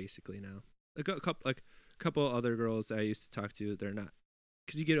ex basically now. Like a couple other girls that I used to talk to. They're not,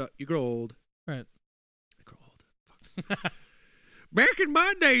 because you grow old. Right. I grow old. Fuck. Back in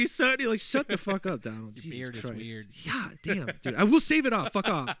my day, son, you're like, shut the fuck up, Donald. Your Jesus beard is Christ. weird. Yeah, damn, dude. I will save it off. Fuck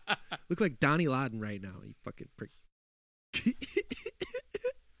off. Look like Donnie Laden right now. You fucking prick.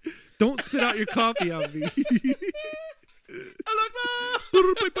 Don't spit out your coffee on me.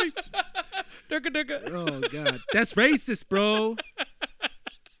 Oh god, that's racist, bro.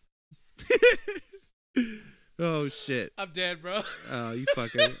 Oh shit. I'm dead, bro. Oh, you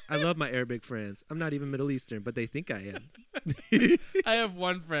fucker. I love my Arabic friends. I'm not even Middle Eastern, but they think I am. I have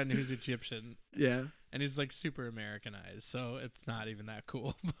one friend who's Egyptian, Yeah. and he's like super Americanized, so it's not even that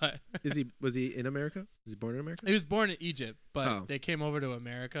cool. But Was he in America? Was he born in America? he was born in Egypt, but Oh. they came over to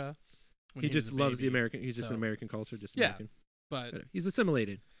America. When He was just a loves the baby. American. He's just so- an American culture, just Yeah. American. But He's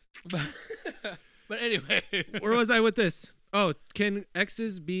assimilated. but anyway, Where was I with this? Oh, can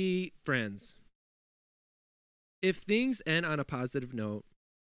exes be friends? If things end on a positive note,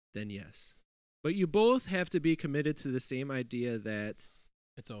 then yes. But you both have to be committed to the same idea that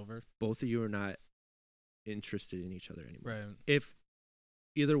it's over. both of you are not interested in each other anymore. Right. If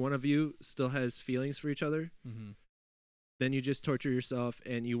either one of you still has feelings for each other, Mm-hmm. then you just torture yourself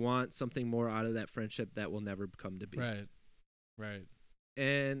and you want something more out of that friendship that will never come to be. Right. Right.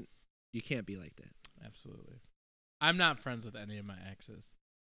 And you can't be like that. Absolutely. I'm not friends with any of my exes.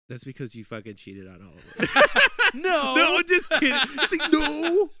 That's because you fucking cheated on all of them. No. No, I'm just kidding. It's like,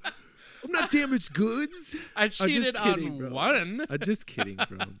 no, I'm not damaged goods. I cheated kidding, on bro. one. I'm just kidding,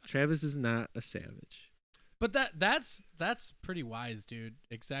 bro. Travis is not a savage. But that's pretty wise, dude.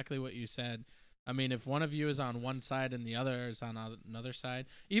 Exactly what you said. I mean, if one of you is on one side and the other is on another side,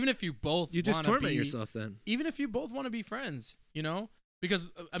 even if you both You just wanna torment be, yourself then. even if you both want to be friends, you know, because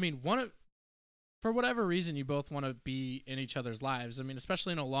I mean, for whatever reason, you both want to be in each other's lives. I mean,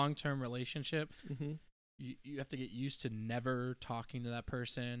 especially in a long-term relationship, Mm-hmm. you have to get used to never talking to that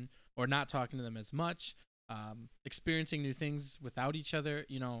person or not talking to them as much, experiencing new things without each other,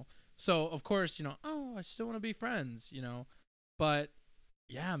 you know. So, of course, you know, oh, I still want to be friends, you know. But,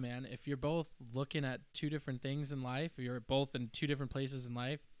 yeah, man, if you're both looking at two different things in life, or you're both in two different places in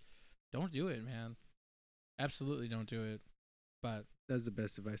life, don't do it, man. Absolutely don't do it. But That's the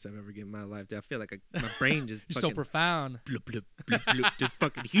best advice I've ever given in my life. Dude. I feel like my brain just You're so profound. Bloop, bloop, bloop, bloop, just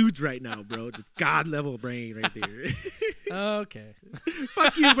fucking huge right now, bro. Just God level brain right there. Okay.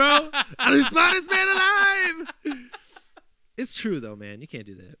 Fuck you, bro. I'm the smartest man alive. It's true though, man. You can't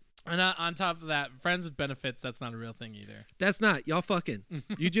do that. And on top of that, friends with benefits, that's not a real thing either. That's not. Y'all fucking.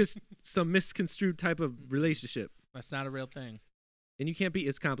 You just some misconstrued type of relationship. That's not a real thing. And you can't be.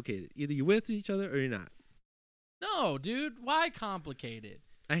 It's complicated. Either you're with each other or you're not. No, dude. Why complicated?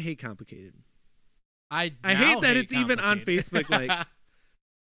 I hate complicated. I hate that it's even on Facebook. Like,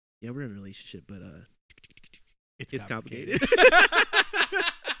 yeah, we're in a relationship, but it's complicated.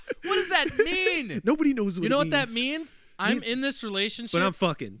 What does that mean? Nobody knows what you know it what that means? I'm in this relationship,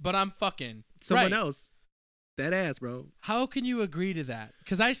 but I'm fucking someone else. That ass, bro. How can you agree to that?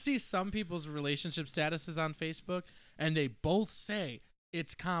 Because I see some people's relationship statuses on Facebook, and they both say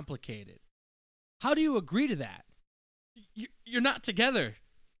it's complicated. How do you agree to that? You're not together.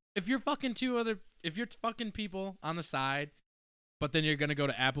 If you're fucking if you're fucking people on the side, but then you're gonna go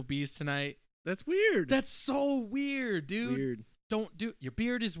to Applebee's tonight. That's weird. That's so weird, dude. It's weird. Don't do. Your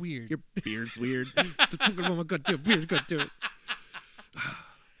beard is weird. Your beard's weird. Your beard's good too.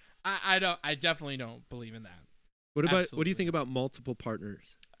 I definitely don't believe in that. What do you Absolutely. think about multiple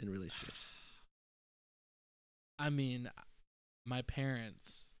partners in relationships? I mean, my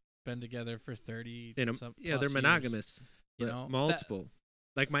parents been together for 30. Yeah, they're monogamous. You know, multiple,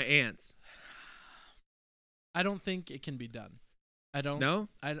 like my aunts. I don't think it can be done. I don't. No.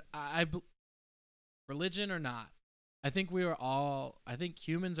 Religion or not, I think I think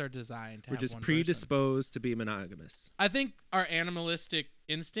humans are designed to We're have just one predisposed person. to be monogamous. I think our animalistic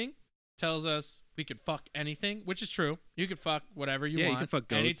instinct tells us we could fuck anything, which is true. You could fuck whatever you want. Yeah, you can fuck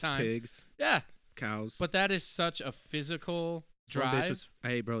goats, anytime. pigs, yeah, cows. But that is such a physical drive.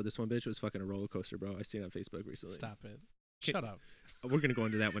 Hey, bro, this one bitch was fucking a roller coaster, bro. I seen it on Facebook recently. Stop it. Shut up. We're gonna go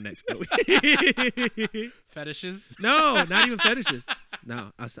into that one next, bro. Fetishes? No, not even fetishes.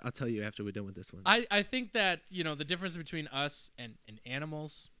 No, I'll tell you after we're done with this one. I think that, the difference between us and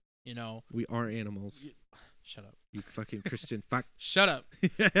animals, we are animals. Shut up. You fucking Christian fuck. Shut up.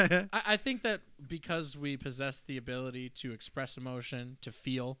 I think that because we possess the ability to express emotion, to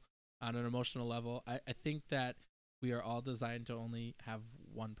feel on an emotional level, I think that we are all designed to only have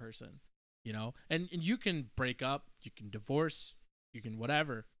one person, and you can break up, you can divorce, you can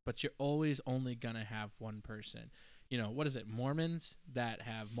whatever, but you're always only going to have one person. What is it? Mormons that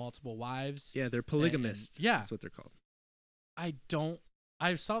have multiple wives. Yeah, they're polygamists. Yeah. That's what they're called.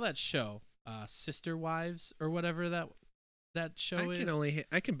 I saw that show, Sister Wives or whatever that show is.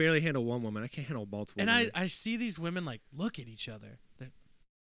 I can barely handle one woman. I can't handle multiple women. And I see these women like look at each other. They're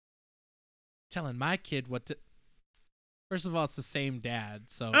telling my kid what to. First of all, it's the same dad,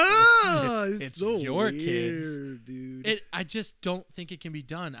 so it's so your weird, kids, dude. I just don't think it can be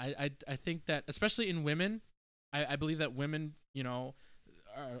done. I think that, especially in women, I believe that women,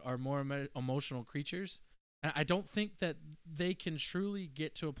 are more emotional creatures. And I don't think that they can truly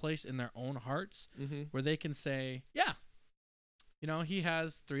get to a place in their own hearts where they can say, yeah, he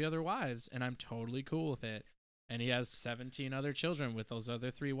has 3 other wives, and I'm totally cool with it. And he has 17 other children with those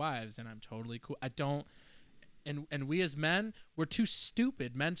other 3 wives, and I'm totally cool. I don't. And we as men, we're too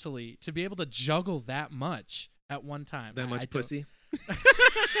stupid mentally to be able to juggle that much at one time. That much pussy?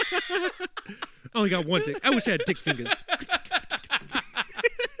 I only got one dick. I wish I had dick fingers.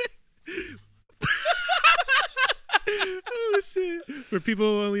 Oh, shit. For people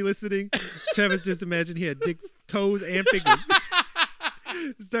only listening, Travis just imagined he had dick, toes, and fingers.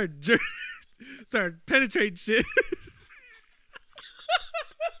 Start penetrating shit.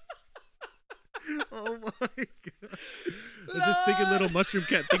 Oh my god! I'm just thinking little mushroom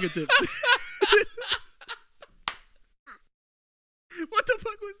cat fingertips. What the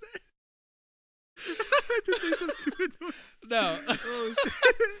fuck was that? I just made some stupid noise. No. Oh,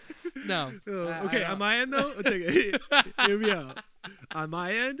 no. Oh, okay, on my end though, hear me out. On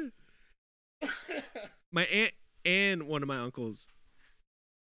my end, my aunt and one of my uncles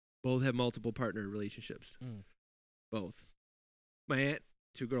both have multiple partner relationships. Both. My aunt,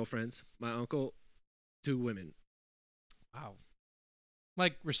 2 girlfriends. My uncle, 2 women. Wow.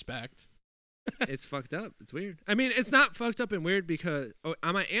 Like, respect. It's fucked up. It's weird. I mean, it's not fucked up and weird because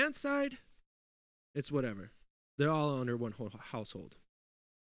on my aunt's side, it's whatever. They're all under one whole household.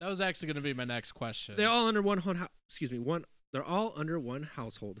 That was actually going to be my next question. They're all under one they're all under one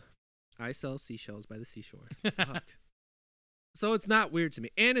household. I sell seashells by the seashore. Fuck. So it's not weird to me.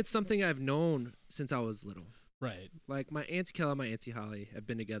 And it's something I've known since I was little. Right. Like my Auntie Kella and my Auntie Holly have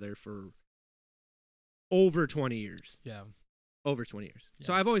been together for over 20 years. Yeah. Over 20 years. Yeah.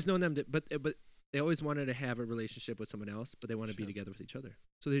 So I've always known them, but they always wanted to have a relationship with someone else, but they want to be Sure. together with each other.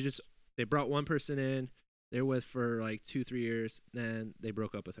 So they brought one person in, they were with for like 2-3 years, then they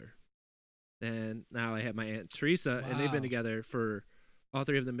broke up with her. And now I have my Aunt Teresa, and they've been Wow. together for, all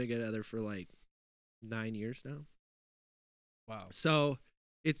three of them been together for like 9 years now. Wow. So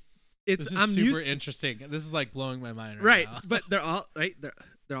it's This is I'm super used to, interesting. This is like blowing my mind right, now. but they're all right.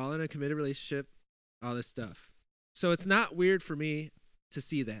 They're all in a committed relationship, all this stuff. So it's not weird for me to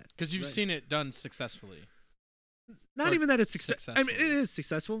see that. Because you've Right. seen it done successfully. Not Or even that it's successful. I mean, it successfully. is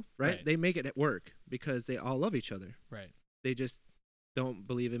successful, right? Right. They make it work because they all love each other. Right. They just don't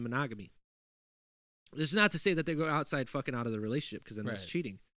believe in monogamy. It's not to say that they go outside fucking out of the relationship because then that's Right.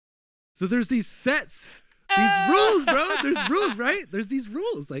 cheating. So there's these sets, these rules, bro. There's rules, right? There's these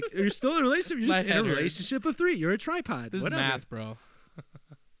rules. Like you're still in a relationship. You're My just in a head hurts. relationship of 3. You're a tripod. This whatever. is math, bro.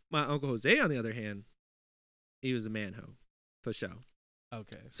 My Uncle Jose, on the other hand, he was a man-ho, for sure.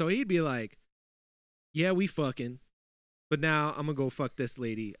 Okay. So he'd be like, yeah, we fucking, but now I'm going to go fuck this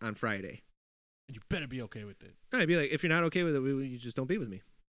lady on Friday. And you better be okay with it. I'd be like, if you're not okay with it, you just don't be with me.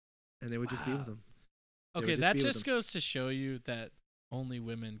 And they would just be with Wow. him. They would Okay, just that be with just them. goes to show you that only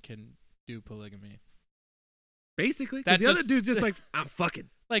women can do polygamy. Basically. That Because the other just- dude's just like, I'm fucking.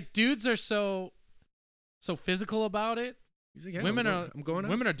 Like dudes are so physical about it. He's like, yeah, women I'm going out.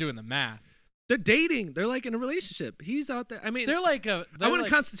 women are doing the math. They're dating. They're like in a relationship. He's out there. I mean, They're like a. I They're wouldn't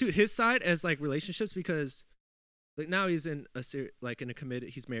like, constitute his side as like relationships because like now he's in a like in a committed,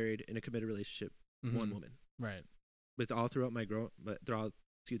 he's married in a committed relationship, one Mhm. woman. Right. But all throughout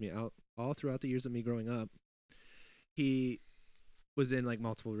all throughout the years of me growing up, he was in like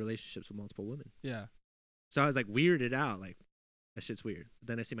multiple relationships with multiple women. Yeah. So I was like weirded out, like that shit's weird. But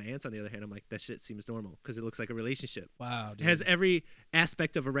then I see my aunts on the other hand, I'm like that shit seems normal because it looks like a relationship. Wow. It Dude. has every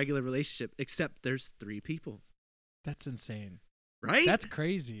aspect of a regular relationship except there's 3 people, That's insane. right? That's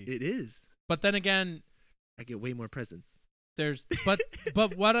crazy. It is. But then again, I get way more presents. there's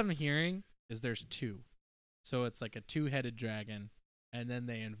but what I'm hearing is there's 2. So it's like a 2-headed dragon, and then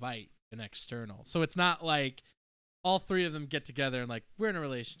they invite an external. So it's not like all 3 of them get together and like we're in a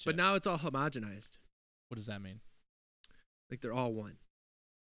relationship. But now it's all homogenized. What does that mean? Like they're all one.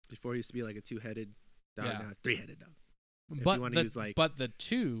 Before it used to be like a 2-headed dog, Yeah. now it's 3-headed dog. If But you wanna the, use, like- but the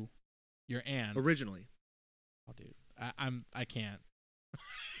 2, your aunt. Originally. Oh, dude, I can't.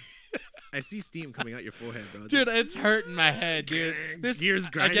 I see steam coming out your forehead, bro. Dude, it's hurting my head, dude. This gears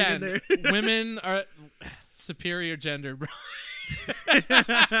grinding again, in there. women are superior gender, bro.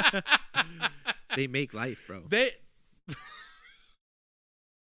 They make life, bro. They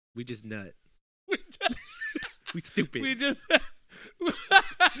We just nut. we just, We stupid. we just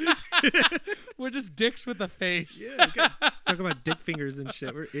we're just dicks with a face. Yeah, okay. Talk about dick fingers and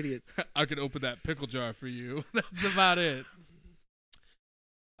shit. We're idiots. I can open that pickle jar for you. That's about it.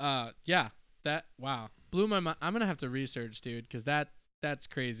 Yeah, that wow blew my mind. I'm gonna have to research, dude, because that's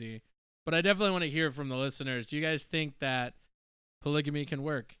crazy. But I definitely want to hear from the listeners. Do you guys think that polygamy can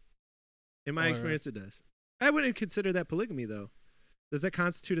work? In my Or- experience, it does. I wouldn't consider that polygamy, though. Does that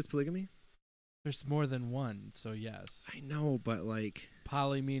constitute as polygamy? There's more than one, so yes. I know, but like,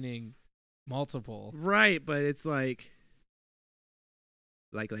 Poly meaning multiple. right? But it's like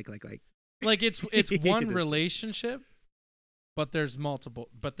Like it's It one is. relationship, but there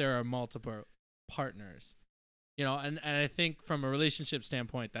are multiple partners. You know, and I think from a relationship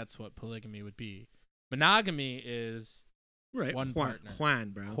standpoint, that's what polygamy would be. Monogamy is right. one partner.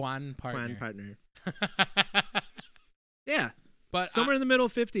 Juan, bro. one partner. Juan partner. Yeah. But Somewhere in the middle,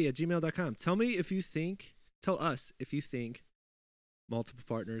 50@gmail.com. Tell us if you think multiple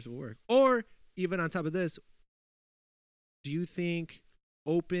partners will work. Or even on top of this, do you think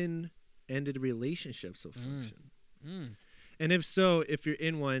open-ended relationships will function? And if so, if you're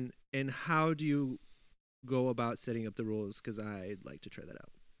in one, and how do you go about setting up the rules? Because I'd like to try that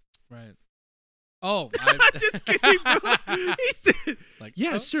out. right. Oh, Just kidding, bro. He said, like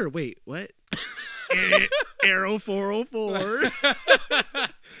yeah, oh. sure. Wait, what? Arrow 404.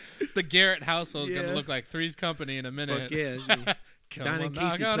 The Garrett household is Yeah. gonna look like Three's Company in a minute. Fuck yeah. it's me. Come Don on, and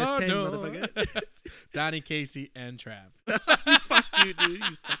knock Casey on plus our 10, door. motherfucker. Donnie, Casey, and Trav. Fuck you, dude.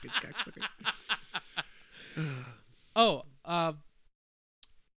 You fucking cocksucker. Oh,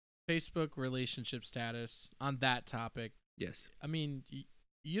 Facebook relationship status on that topic. Yes. I mean,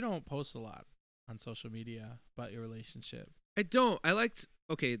 you don't post a lot on social media about your relationship, I don't. I liked.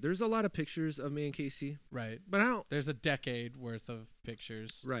 Okay, there's a lot of pictures of me and Casey, right? but I don't. There's a decade worth of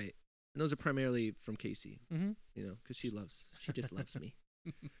pictures. Right. And those are primarily from Casey, Mm-hmm. you know, because she just loves me.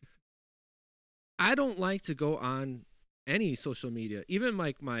 I don't like to go on any social media, even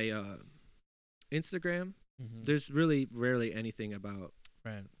like my Instagram. Mm-hmm. There's really rarely anything about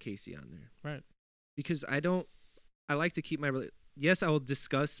Right. Casey on there. Right. because I like to keep yes, I will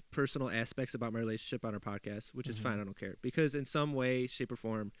discuss personal aspects about my relationship on our podcast, which is fine. I don't care, because in some way, shape, or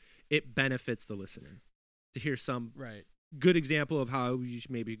form, it benefits the listener to hear some Right. good example of how you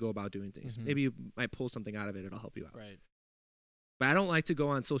should maybe go about doing things. Mhm. Maybe you might pull something out of it. It'll help you out. Right. But I don't like to go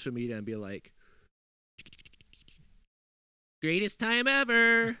on social media and be like, greatest time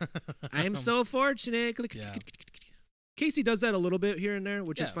ever. I'm so fortunate. Yeah. Casey does that a little bit here and there,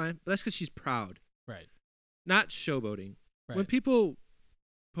 which is Yeah. fine. But that's because she's proud, Right. not showboating. Right. When people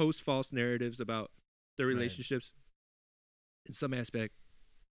post false narratives about their Right. relationships, in some aspect,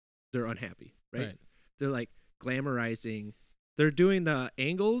 they're unhappy, right? Right. They're like glamorizing. They're doing the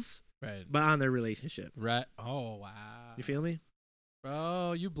angles, Right. but on their relationship. Right. Oh wow. You feel me?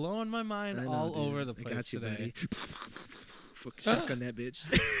 Bro, you blowing my mind I know, all dude. over the I place got you, today. buddy. Fucking shotgun that bitch.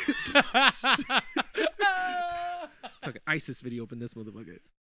 Fucking ISIS video up in this motherfucker.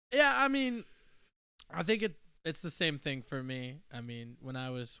 Yeah, I mean, I think it's the same thing for me. I mean, when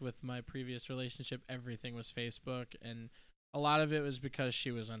I was with my previous relationship, everything was Facebook, and a lot of it was because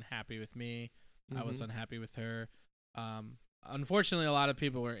she was unhappy with me. I was Mhm. unhappy with her. Unfortunately, a lot of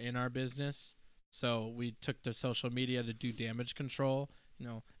people were in our business, so we took to social media to do damage control. You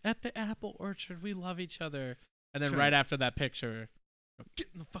know, at the apple orchard, we love each other. And then Try right it. after that picture, get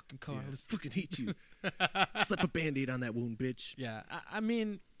in the fucking car. Yeah, I fucking hate you. Slap a band-aid on that wound, bitch. Yeah, I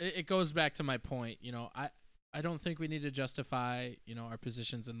mean, it goes back to my point. You know, I don't think we need to justify, you know, our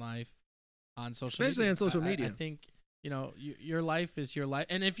positions in life on social Especially media. on social I media. think, you know, your life is your life.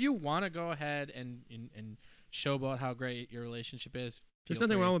 And if you want to go ahead and showboat how great your relationship is, There's feel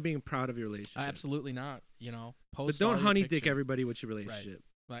nothing free. wrong with being proud of your relationship. Absolutely not. You know, But post all don't your honey dick pictures. everybody with your relationship.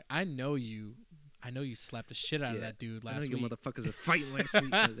 Like, I know you slapped the shit out of Yeah. that dude I know last you week. motherfuckers are fighting last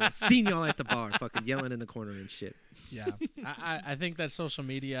week. I've seen y'all at the bar, fucking yelling in the corner and shit. Yeah, I think that social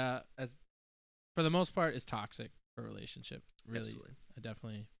media, for the most part, is toxic for a relationship. Really, Absolutely. I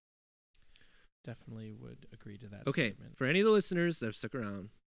definitely would agree to that. Okay, statement. for any of the listeners that have stuck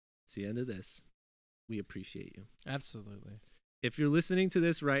around to the end of this, we appreciate you. Absolutely. If you're listening to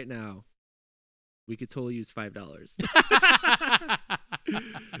this right now, we could totally use $5.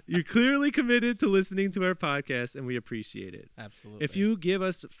 You're clearly committed to listening to our podcast, and we appreciate it. Absolutely. If you give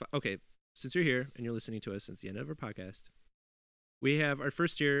us, okay, since you're here and you're listening to us since the end of our podcast, we have our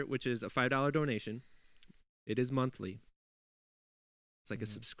first tier, which is a $5 donation. It is monthly. It's like a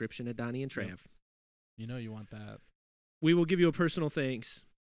Mhm. subscription to Donnie and Trav. Yep. You know you want that. We will give you a personal thanks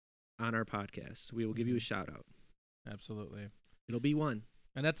on our podcast. We will give you a Mhm. shout out. Absolutely. It'll be one.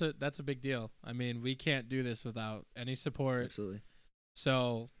 And that's a big deal. I mean, we can't do this without any support. Absolutely.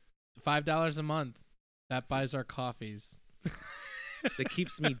 So, $5 a month, that buys our coffees. That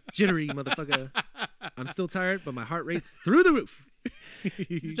keeps me jittery, motherfucker. I'm still tired, but my heart rate's through the roof.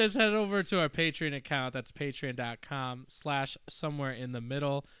 Just head over to our Patreon account. That's patreon.com/somewhere in the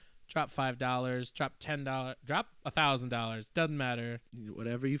middle. Drop $5, drop $10, drop $1,000. Doesn't matter.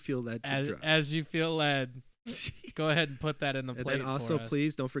 Whatever you feel that to drop. As you feel led, go ahead and put that in the And plate then also, for us.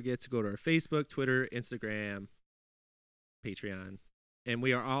 please don't forget to go to our Facebook, Twitter, Instagram, Patreon, and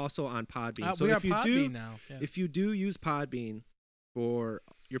we are also on Podbean. So we are if you Podbean now. Yeah. if you do use Podbean for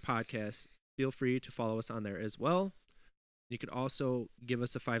your podcast, feel free to follow us on there as well. You could also give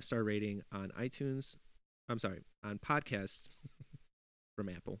us a 5-star rating on iTunes. I'm sorry, on podcasts from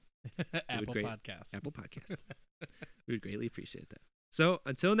Apple. Apple great- Podcast. Apple Podcast. We would greatly appreciate that. So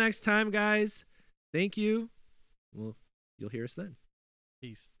until next time, guys, thank you. Well, you'll hear us then.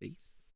 Peace. Peace.